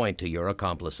 please point to your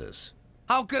accomplices.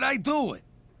 How could I do it?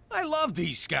 I love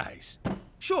these guys.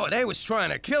 Sure, they was trying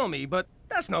to kill me, but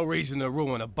that's no reason to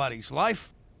ruin a buddy's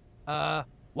life.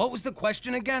 What was the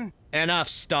question again? Enough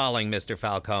stalling, Mr.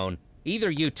 Falcone. Either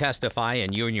you testify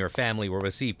and you and your family will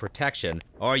receive protection,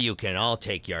 or you can all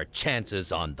take your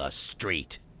chances on the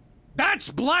street.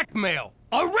 That's blackmail!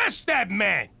 Arrest that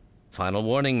man! Final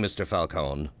warning, Mr.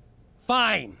 Falcone.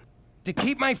 Fine. To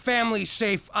keep my family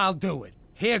safe, I'll do it.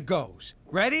 Here goes.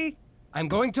 Ready? I'm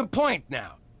going to point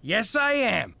now. Yes, I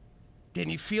am. Can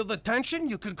you feel the tension?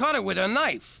 You could cut it with a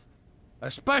knife.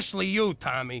 Especially you,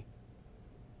 Tommy.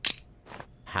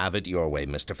 Have it your way,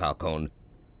 Mr. Falcone.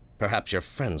 Perhaps your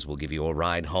friends will give you a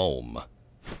ride home.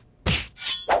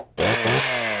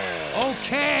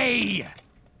 Okay!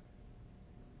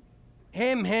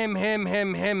 Him.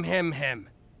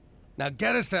 Now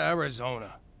get us to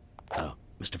Arizona.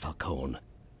 Mr. Falcone,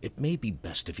 it may be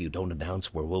best if you don't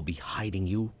announce where we'll be hiding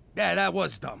you. Yeah, that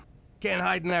was dumb. Can't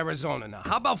hide in Arizona now.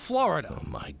 How about Florida? Oh,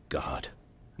 my God.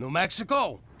 New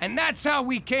Mexico. And that's how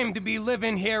we came to be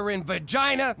living here in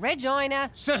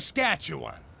Regina,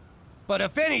 Saskatchewan. But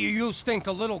if any of you think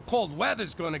a little cold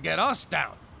weather's gonna get us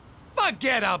down,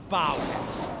 forget about it.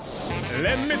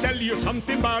 Let me tell you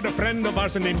something about a friend of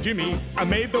ours named Jimmy. I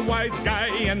made the wise guy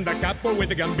and the capo with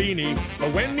the gambini.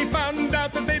 But when he found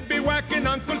out that they'd be whacking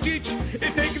Uncle Cheech,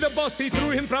 he'd take the boss, he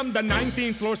threw him from the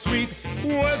 19th floor suite.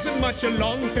 Wasn't much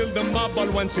along till the mob all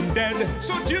wants him dead.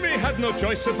 So Jimmy had no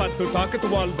choice but to talk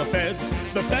to all the feds.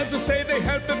 The feds say they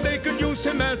help if they could use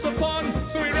him as a pawn.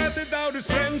 So he ratted out his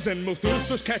friends and moved to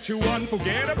Saskatchewan.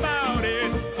 Forget about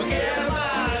it. Forget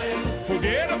about it.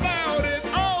 Forget about it.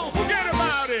 Oh, forget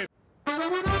about it.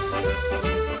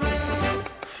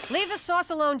 Leave the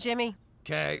sauce alone, Jimmy.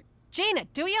 Okay. Gina,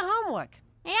 do your homework.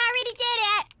 I already did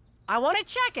it. I want to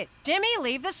check it. Jimmy,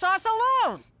 leave the sauce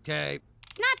alone. Okay.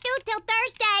 It's not due till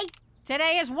Thursday.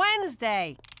 Today is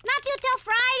Wednesday. Not due till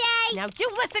Friday. Now, you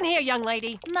listen here, young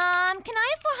lady. Mom, can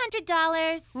I have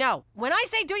 $400? No. When I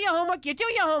say do your homework, you do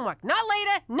your homework. Not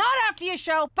later, not after your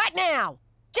show, but now.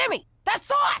 Jimmy, the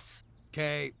sauce!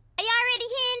 Okay. I already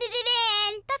handed it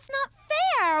in. That's not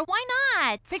fair. Why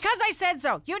not? Because I said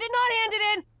so. You did not hand it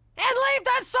in, and leave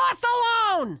the sauce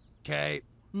alone! Okay.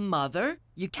 Mother,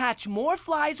 you catch more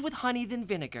flies with honey than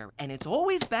vinegar, and it's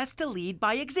always best to lead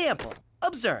by example.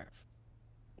 Observe.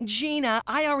 Gina,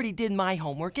 I already did my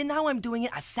homework, and now I'm doing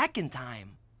it a second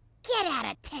time. Get out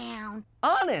of town.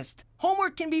 Honest,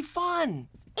 homework can be fun.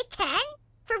 It can?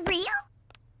 For real?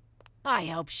 I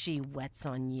hope she wets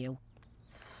on you.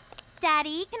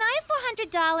 Daddy, can I have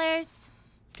 $400?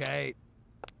 Okay.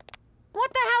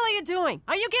 What the hell are you doing?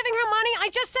 Are you giving her money? I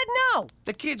just said no.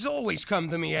 The kids always come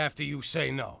to me after you say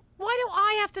no. Why do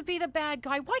I have to be the bad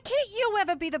guy? Why can't you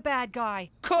ever be the bad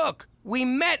guy? Cook, we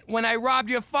met when I robbed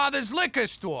your father's liquor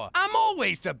store. I'm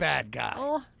always the bad guy.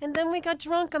 Oh, and then we got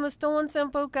drunk on the stolen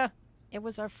Sambuca. It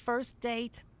was our first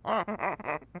date.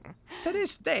 To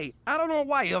this day, I don't know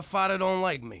why your father don't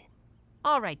like me.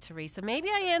 All right, Teresa, maybe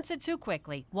I answered too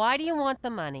quickly. Why do you want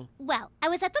the money? Well, I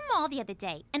was at the mall the other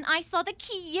day, and I saw the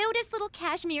cutest little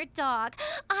cashmere dog.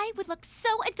 I would look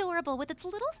so adorable with its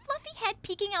little fluffy head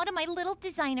peeking out of my little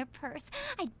designer purse.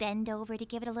 I'd bend over to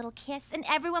give it a little kiss, and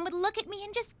everyone would look at me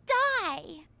and just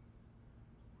die.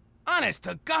 Honest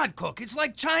to God, Cook, it's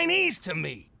like Chinese to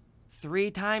me. 3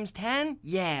 times 10?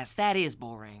 Yes, that is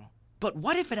boring. But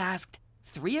what if it asked,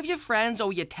 3 of your friends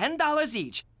owe you $10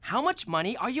 each. How much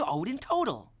money are you owed in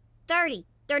total? 30.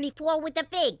 34 with the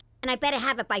big. And I better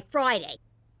have it by Friday.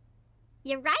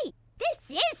 You're right. This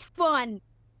is fun.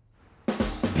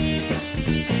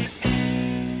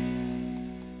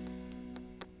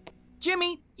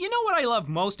 Jimmy, you know what I love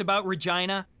most about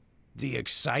Regina? The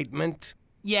excitement?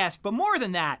 Yes, but more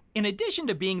than that, in addition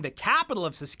to being the capital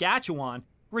of Saskatchewan,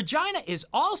 Regina is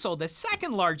also the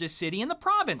 2nd largest city in the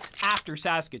province, after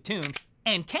Saskatoon,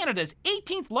 and Canada's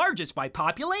 18th largest by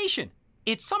population.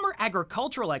 Its summer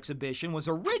agricultural exhibition was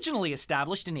originally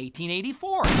established in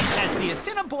 1884 as the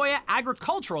Assiniboia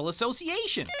Agricultural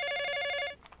Association.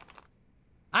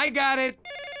 I got it.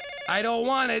 I don't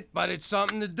want it, but it's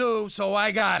something to do, so I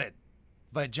got it.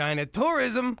 Regina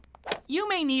Tourism. You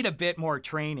may need a bit more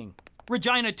training.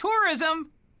 Regina Tourism?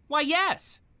 Why,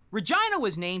 yes. Regina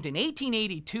was named in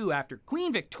 1882 after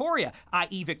Queen Victoria,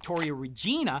 i.e. Victoria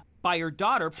Regina, by her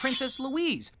daughter, Princess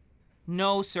Louise.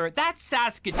 No, sir, that's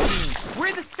Saskatoon.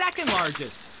 We're the 2nd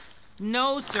largest.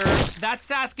 No, sir, that's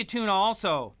Saskatoon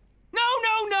also.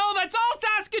 No, that's all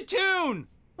Saskatoon!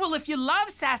 Well, if you love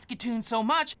Saskatoon so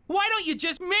much, why don't you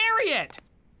just marry it?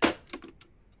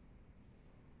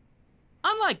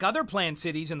 Unlike other planned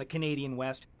cities in the Canadian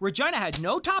West, Regina had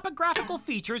no topographical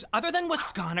features other than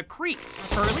Wascana Creek.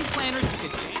 Early planners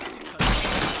took advantage of such...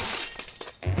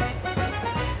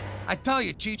 I tell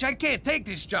you, Cheech, I can't take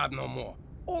this job no more.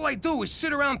 All I do is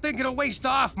sit around thinking of ways to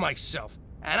off myself.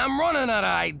 And I'm running out of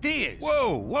ideas.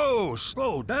 Whoa,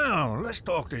 slow down. Let's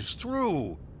talk this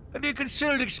through. Have you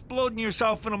considered exploding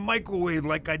yourself in a microwave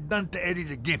like I done to Eddie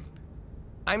the Gimp?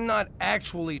 I'm not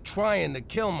actually trying to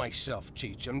kill myself,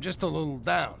 Cheech. I'm just a little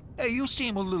down. Hey, you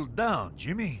seem a little down,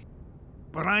 Jimmy.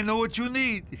 But I know what you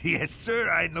need. Yes, sir,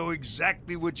 I know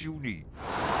exactly what you need.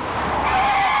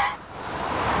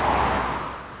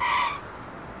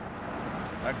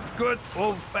 A good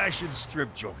old-fashioned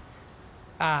strip joint.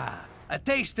 Ah, a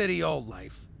taste of the old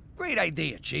life. Great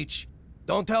idea, Cheech.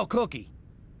 Don't tell Cookie.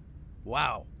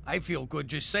 Wow, I feel good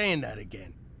just saying that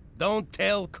again. Don't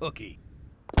tell Cookie.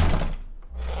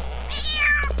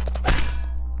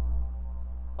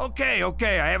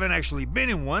 Okay, I haven't actually been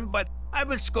in one, but I've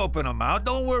been scoping them out.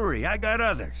 Don't worry, I got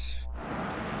others.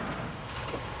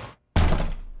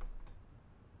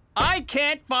 I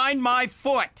can't find my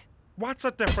foot. What's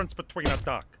the difference between a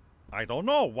duck? I don't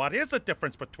know. What is the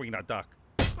difference between a duck?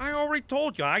 I already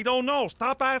told you, I don't know.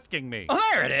 Stop asking me. Oh,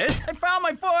 there it is. I found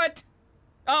my foot.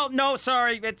 Oh, no,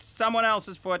 sorry. It's someone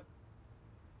else's foot.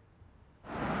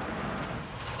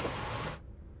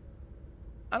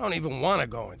 I don't even want to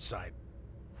go inside.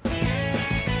 I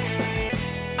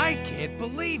can't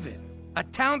believe it. A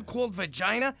town called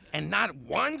Regina and not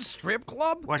one strip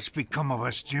club? What's become of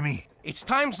us, Jimmy? It's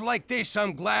times like this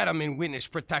I'm glad I'm in witness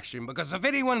protection, because if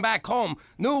anyone back home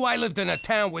knew I lived in a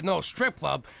town with no strip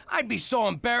club, I'd be so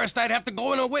embarrassed I'd have to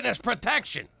go into witness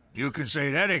protection. You can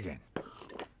say that again.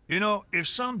 You know, if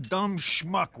some dumb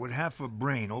schmuck with half a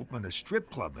brain opened a strip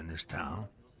club in this town,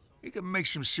 he could make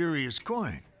some serious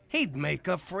coin. He'd make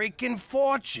a freaking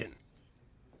fortune.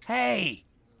 Hey,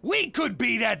 we could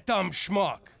be that dumb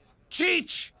schmuck.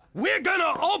 Cheech, we're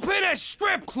gonna open a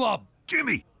strip club.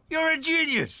 Jimmy, you're a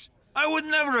genius. I would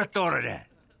never have thought of that.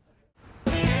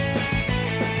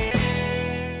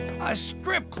 A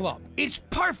strip club. It's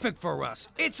perfect for us.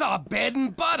 It's our bread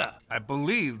and butter. I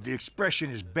believe the expression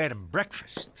is bed and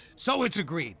breakfast. So it's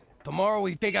agreed. Tomorrow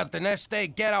we dig out the nest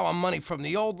egg, get our money from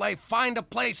the old life, find a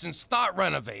place, and start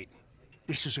renovating.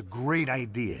 This is a great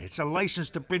idea. It's a license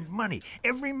to print money.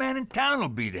 Every man in town will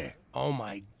be there. Oh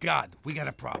my God, we got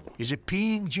a problem. Is it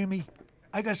peeing, Jimmy?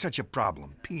 I got such a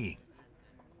problem, peeing.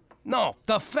 No,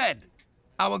 the Fed.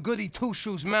 Our goody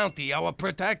two-shoes Mountie, our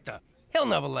protector. He'll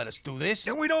never let us do this.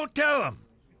 Then we don't tell him.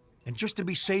 And just to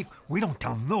be safe, we don't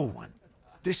tell no one.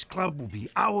 This club will be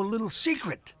our little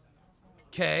secret.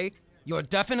 Okay, you're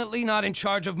definitely not in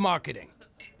charge of marketing.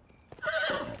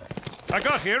 I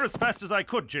got here as fast as I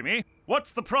could, Jimmy.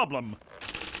 What's the problem?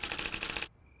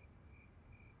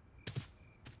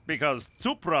 Because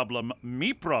two problem,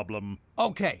 me problem.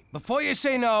 Okay, before you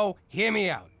say no, hear me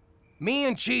out. Me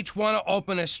and Cheech want to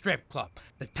open a strip club.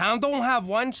 The town don't have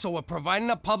one, so we're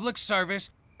providing a public service,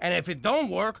 and if it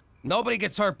don't work, nobody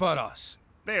gets hurt but us.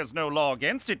 There's no law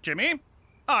against it, Jimmy.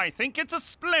 I think it's a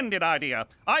splendid idea.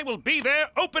 I will be there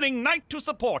opening night to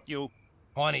support you.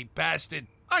 Horny Bastard.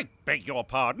 I beg your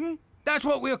pardon? That's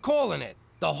what we're calling it.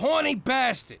 The Horny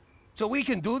Bastard. So we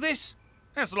can do this?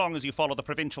 As long as you follow the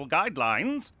provincial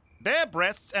guidelines. Bare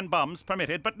breasts and bums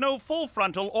permitted, but no full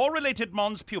frontal or related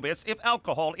mons pubis if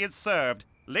alcohol is served.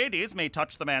 Ladies may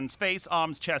touch the man's face,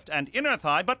 arms, chest, and inner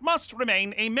thigh, but must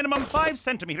remain a minimum 5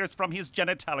 centimeters from his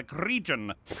genitalic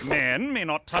region. Men may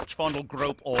not touch, fondle,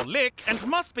 grope, or lick, and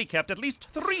must be kept at least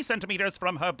 3 centimeters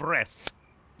from her breasts.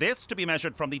 This to be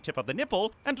measured from the tip of the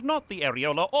nipple, and not the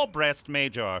areola or breast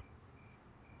major.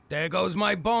 There goes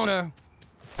my boner.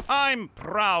 I'm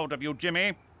proud of you,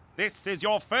 Jimmy. This is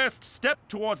your first step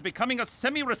towards becoming a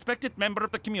semi-respected member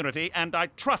of the community, and I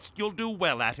trust you'll do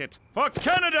well at it. For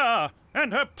Canada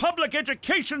and her public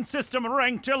education system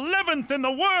ranked 11th in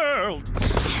the world!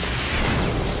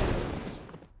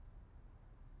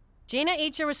 Gina,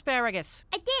 eat your asparagus.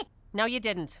 I did. No, you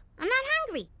didn't. I'm not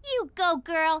hungry. You go,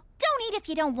 girl. Don't eat if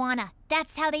you don't wanna.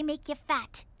 That's how they make you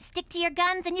fat. Stick to your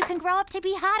guns and you can grow up to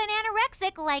be hot and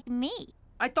anorexic like me.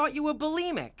 I thought you were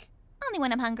bulimic. Only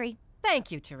when I'm hungry.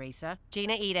 Thank you, Teresa.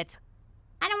 Gina, eat it.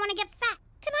 I don't want to get fat.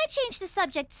 Can I change the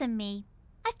subject to me?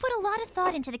 I've put a lot of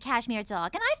thought into the cashmere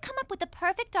dog, and I've come up with the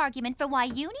perfect argument for why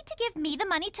you need to give me the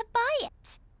money to buy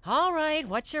it. All right,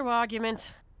 what's your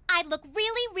argument? I'd look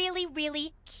really, really,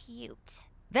 really cute.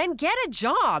 Then get a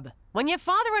job. When your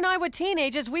father and I were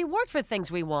teenagers, we worked for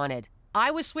things we wanted. I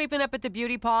was sweeping up at the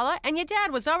beauty parlor, and your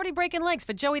dad was already breaking legs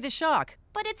for Joey the Shark.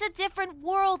 But it's a different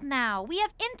world now. We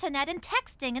have internet and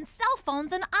texting and cell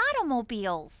phones and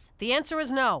automobiles. The answer is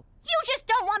no. You just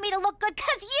don't want me to look good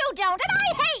because you don't, and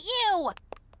I hate you!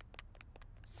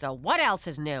 So what else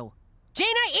is new?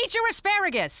 Gina, eat your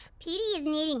asparagus! Petey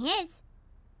isn't eating his.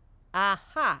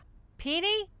 Aha.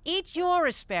 Petey, eat your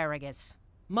asparagus.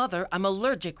 Mother, I'm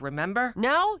allergic, remember?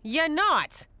 No, you're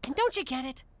not. And don't you get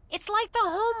it? It's like the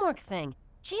homework thing.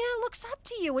 Gina looks up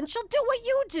to you and she'll do what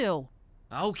you do.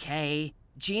 Okay.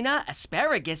 Gina,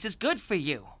 asparagus is good for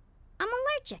you. I'm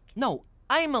allergic. No,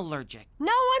 I'm allergic.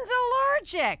 No one's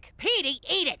allergic. Petey,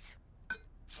 eat it.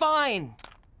 Fine.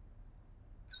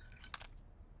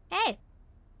 Hey,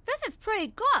 this is pretty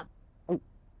good.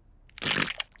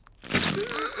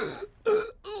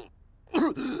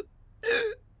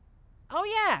 Oh,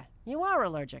 yeah, you are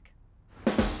allergic.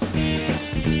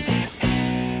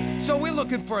 So we're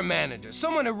looking for a manager,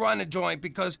 someone to run the joint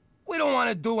because we don't want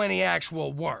to do any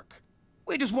actual work.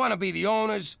 We just want to be the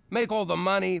owners, make all the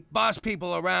money, boss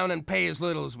people around, and pay as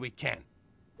little as we can.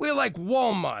 We're like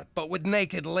Walmart, but with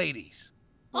naked ladies.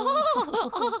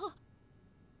 Oh.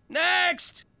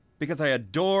 Next! Because I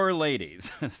adore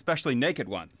ladies, especially naked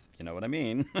ones, you know what I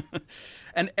mean.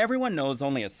 And everyone knows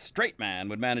only a straight man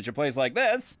would manage a place like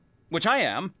this, which I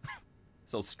am.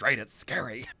 So straight it's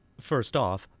scary. First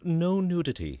off, no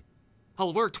nudity.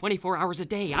 I'll work 24 hours a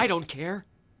day, I don't care.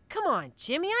 Come on,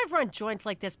 Jimmy, I've run joints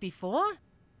like this before.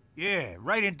 Yeah,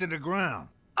 right into the ground.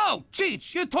 Oh,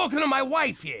 Cheech, you're talking to my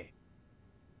wife here.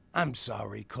 I'm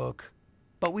sorry, Cook,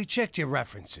 but we checked your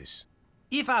references.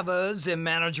 If I was the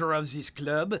manager of this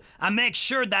club, I make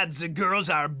sure that the girls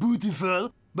are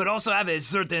beautiful, but also have a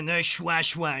certain schwa,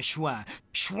 schwa, schwa.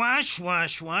 Schwa, schwa,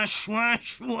 schwa, schwa,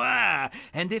 schwa.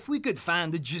 And if we could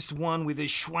find just one with a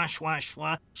schwa, schwa,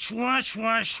 schwa, schwa,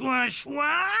 schwa, schwa,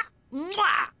 schwa,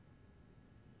 mwah!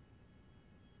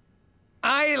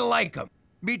 I like them.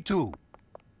 Me too.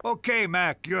 Okay,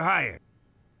 Mac, you're hired.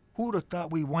 Who'd have thought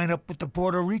we'd wind up with the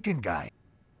Puerto Rican guy?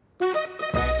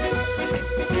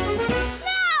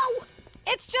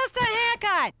 It's just a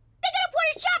haircut. They're gonna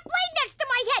put a sharp blade next to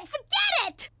my head. Forget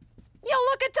it! You'll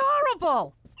look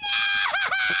adorable.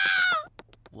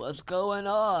 What's going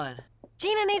on?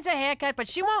 Gina needs a haircut, but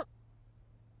she won't.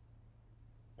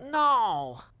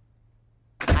 No.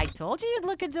 I told you you'd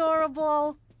look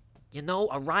adorable. You know,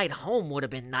 a ride home would have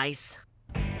been nice.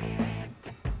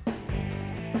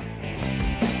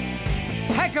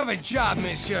 Heck of a job,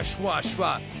 Monsieur Schwa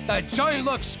Schwa. The joint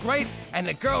looks great, and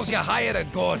the girls you hired are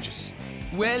gorgeous.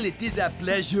 Well, it is a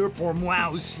pleasure pour moi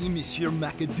aussi, Monsieur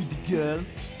Macadoudigal,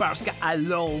 parce que I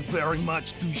love very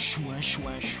much to schwa,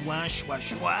 schwa, schwa, schwa,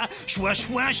 schwa, schwa,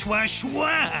 schwa, schwa,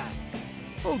 schwa.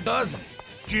 Who doesn't?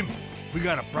 Jimmy, we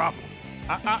got a problem.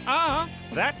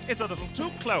 That is a little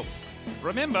too close.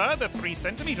 Remember the 3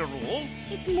 centimeter rule?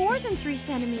 It's more than 3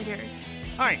 centimeters.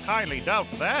 I highly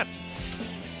doubt that.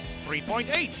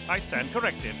 3.8, I stand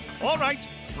corrected. All right,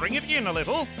 bring it in a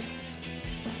little.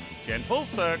 Gentle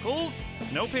circles,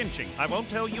 no pinching. I won't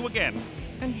tell you again.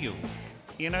 And you,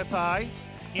 inner thigh,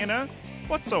 inner?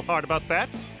 What's so hard about that?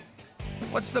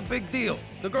 What's the big deal?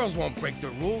 The girls won't break the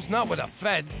rules, not with a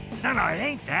Fed. No, it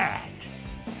ain't that.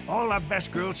 All our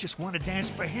best girls just want to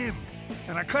dance for him.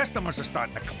 And our customers are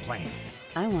starting to complain.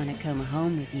 I want to come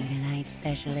home with you tonight,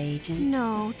 Special Agent.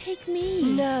 No, take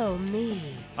me. No, me.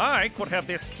 I could have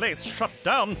this place shut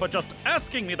down for just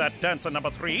asking me that, dancer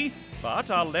number 3.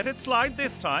 But I'll let it slide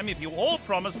this time if you all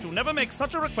promise to never make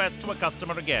such a request to a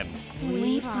customer again.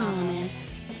 We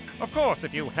promise. Of course,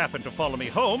 if you happen to follow me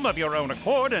home of your own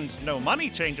accord and no money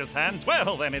changes hands,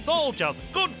 well, then it's all just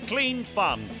good, clean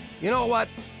fun. You know what?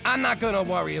 I'm not gonna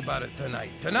worry about it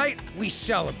tonight. Tonight, we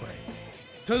celebrate.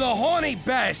 To the Horny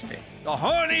Bastard. The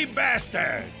Horny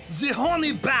Bastard! The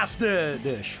Horny Bastard!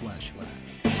 Schwa, schwa.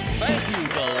 Thank you,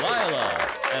 Delilah.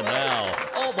 And now,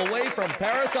 all the way from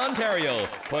Paris, Ontario,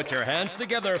 put your hands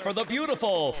together for the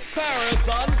beautiful Paris,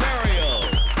 Ontario.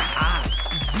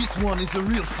 This one is a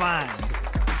real find.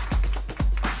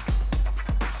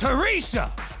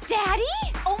 Teresa! Daddy?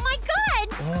 Oh my God!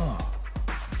 Oh,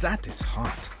 that is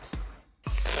hot.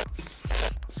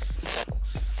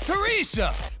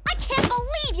 Teresa! I can't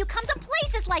believe you come to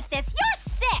places like this.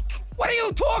 You're sick! What are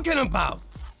you talking about?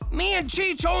 Me and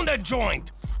Cheech own the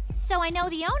joint. So I know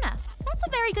the owner. That's a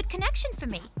very good connection for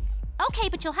me. Okay,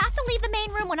 but you'll have to leave the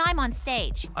main room when I'm on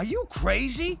stage. Are you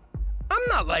crazy? I'm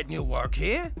not letting you work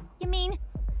here. You mean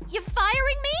you're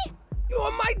firing me?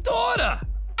 You're my daughter.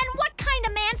 And what kind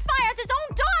of man fires his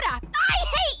own daughter? I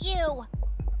hate you!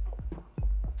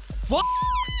 Fuck!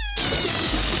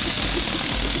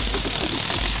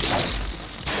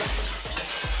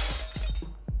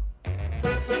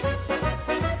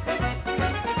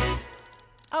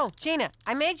 Oh, Gina,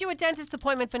 I made you a dentist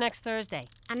appointment for next Thursday.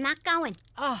 I'm not going.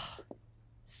 Oh,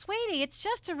 sweetie, it's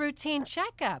just a routine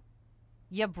checkup.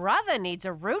 Your brother needs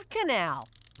a root canal.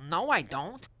 No, I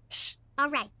don't. Shh. All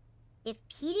right. If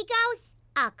Petey goes,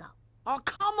 I'll go. Oh,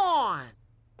 come on.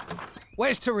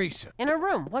 Where's Teresa? In her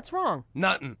room. What's wrong?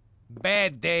 Nothing.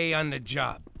 Bad day on the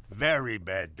job. Very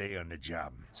bad day on the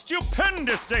job.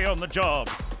 Stupendous day on the job.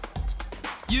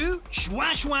 You,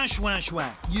 schwa, schwa, schwa,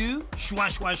 schwa. You, schwa,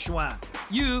 schwa, schwa.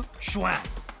 You, schwa.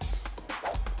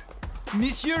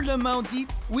 Monsieur Le Maudit,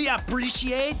 we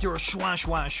appreciate your schwa,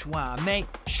 schwa, schwa. Mais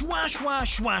schwa, schwa,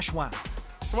 schwa, schwa.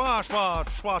 Schwa, schwa,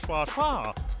 schwa, schwa,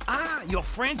 schwa. Ah, your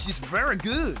French is very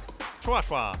good. Schwa,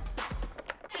 schwa.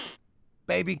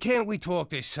 Baby, can't we talk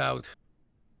this out?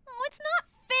 Oh, it's not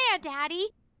fair, Daddy.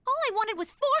 All I wanted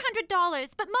was $400,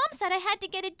 but Mom said I had to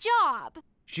get a job.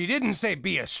 She didn't say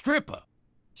be a stripper.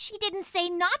 She didn't say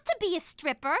not to be a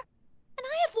stripper. And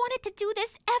I have wanted to do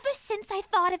this ever since I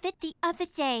thought of it the other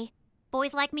day.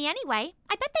 Boys like me anyway.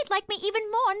 I bet they'd like me even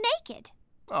more naked.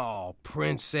 Oh,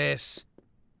 princess.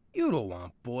 You don't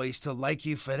want boys to like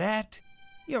you for that.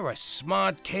 You're a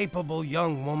smart, capable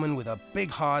young woman with a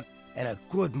big heart and a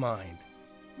good mind.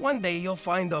 One day you'll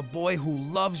find a boy who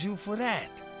loves you for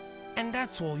that. And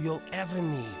that's all you'll ever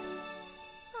need.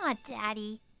 Aw,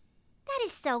 Daddy. That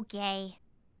is so gay.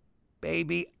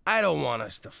 Baby, I don't want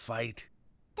us to fight.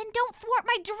 Then don't thwart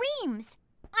my dreams.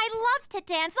 I love to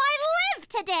dance. I live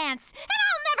to dance. And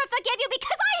I'll never forgive you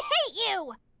because I hate you.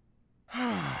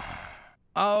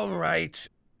 All right.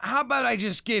 How about I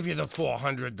just give you the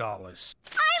 $400?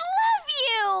 I love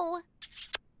you.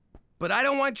 But I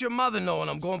don't want your mother knowing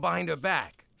I'm going behind her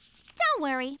back. Don't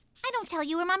worry. I don't tell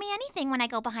you or Mommy anything when I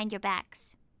go behind your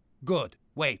backs. Good.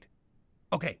 Wait.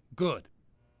 Okay, good.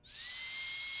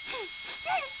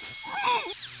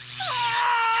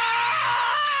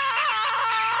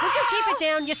 Would you keep it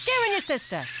down? You're scaring your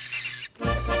sister.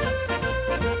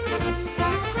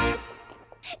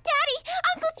 Daddy,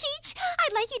 Uncle Cheech,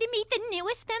 I'd like you to meet the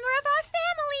newest member of our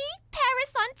family,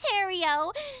 Paris,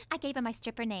 Ontario. I gave him my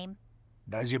stripper name.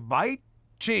 Does it bite?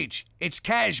 Cheech, it's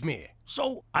cashmere.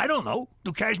 So, I don't know.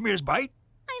 Do cashmeres bite?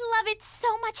 I love it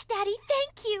so much, Daddy.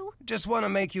 Thank you. Just want to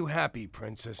make you happy,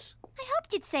 princess. I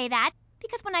hoped you'd say that,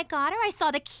 because when I got her, I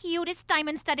saw the cutest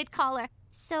diamond-studded collar.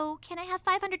 So, can I have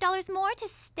 $500 more to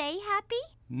stay happy?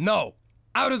 No.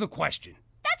 Out of the question.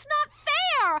 That's not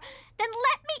fair! Then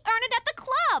let me earn it at the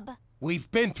club. We've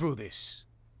been through this.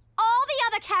 All the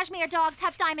other cashmere dogs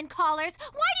have diamond collars. Why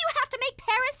do you have to make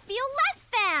Paris feel less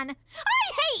than?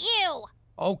 I hate you!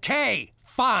 Okay,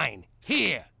 fine.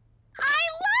 Here. I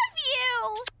love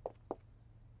you!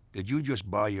 Did you just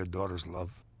buy your daughter's love?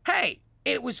 Hey,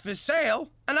 it was for sale,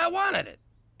 and I wanted it.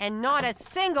 And not a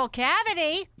single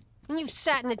cavity. And you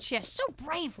sat in the chair so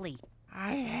bravely.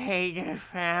 I hate your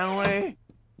family.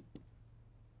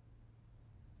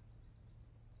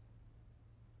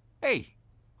 Hey,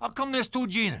 how come there's two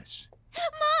Ginas?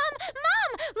 Mom,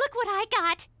 look what I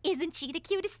got. Isn't she the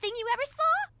cutest thing you ever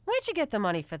saw? Where'd you get the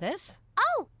money for this?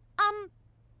 Oh,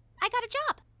 I got a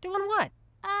job. Doing what?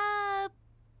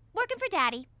 Working for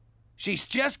Daddy. She's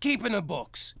just keeping the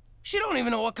books. She don't even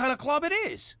know what kind of club it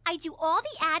is. I do all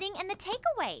the adding and the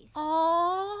takeaways.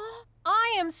 Oh,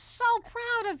 I am so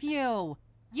proud of you.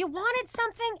 You wanted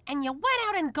something and you went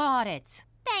out and got it.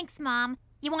 Thanks, Mom.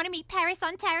 You want to meet Paris,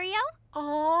 Ontario?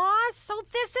 Aw, so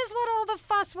this is what all the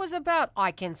fuss was about.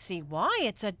 I can see why.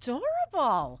 It's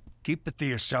adorable. Keep it to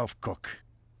yourself, Cook.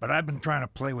 But I've been trying to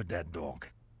play with that dog,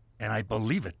 and I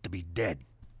believe it to be dead.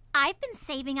 I've been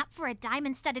saving up for a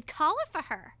diamond-studded collar for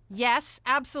her. Yes,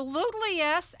 absolutely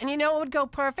yes. And you know what would go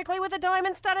perfectly with a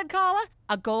diamond-studded collar?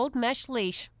 A gold mesh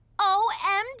leash.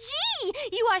 OMG!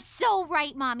 You are so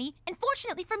right, Mommy. And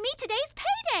fortunately for me, today's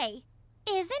payday.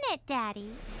 Isn't it,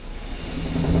 Daddy?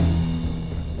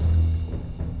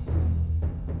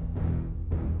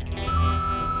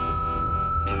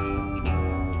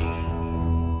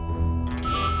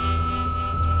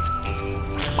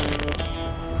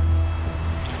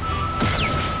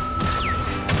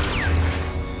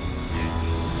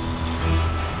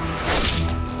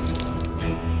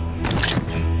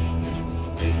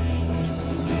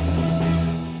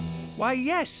 Why,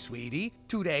 yes, sweetie.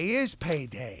 Today is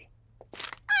payday.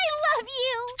 I love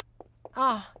you!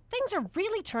 Oh, things are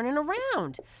really turning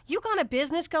around. You got a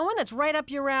business going that's right up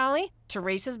your alley.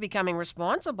 Teresa's becoming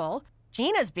responsible.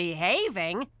 Gina's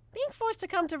behaving. Being forced to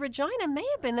come to Regina may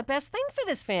have been the best thing for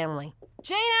this family.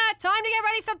 Gina, time to get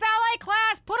ready for ballet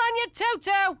class. Put on your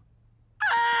tutu.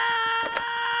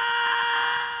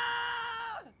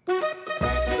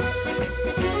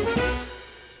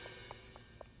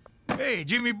 Hey,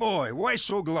 Jimmy boy, why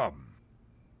so glum?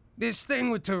 This thing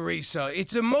with Teresa,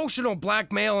 it's emotional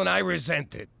blackmail and I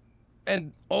resent it.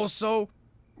 And also,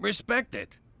 respect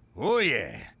it. Oh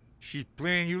yeah, she's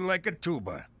playing you like a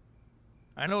tuba.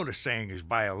 I know the saying is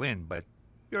violin, but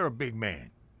you're a big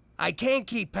man. I can't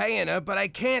keep paying her, but I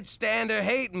can't stand her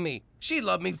hating me.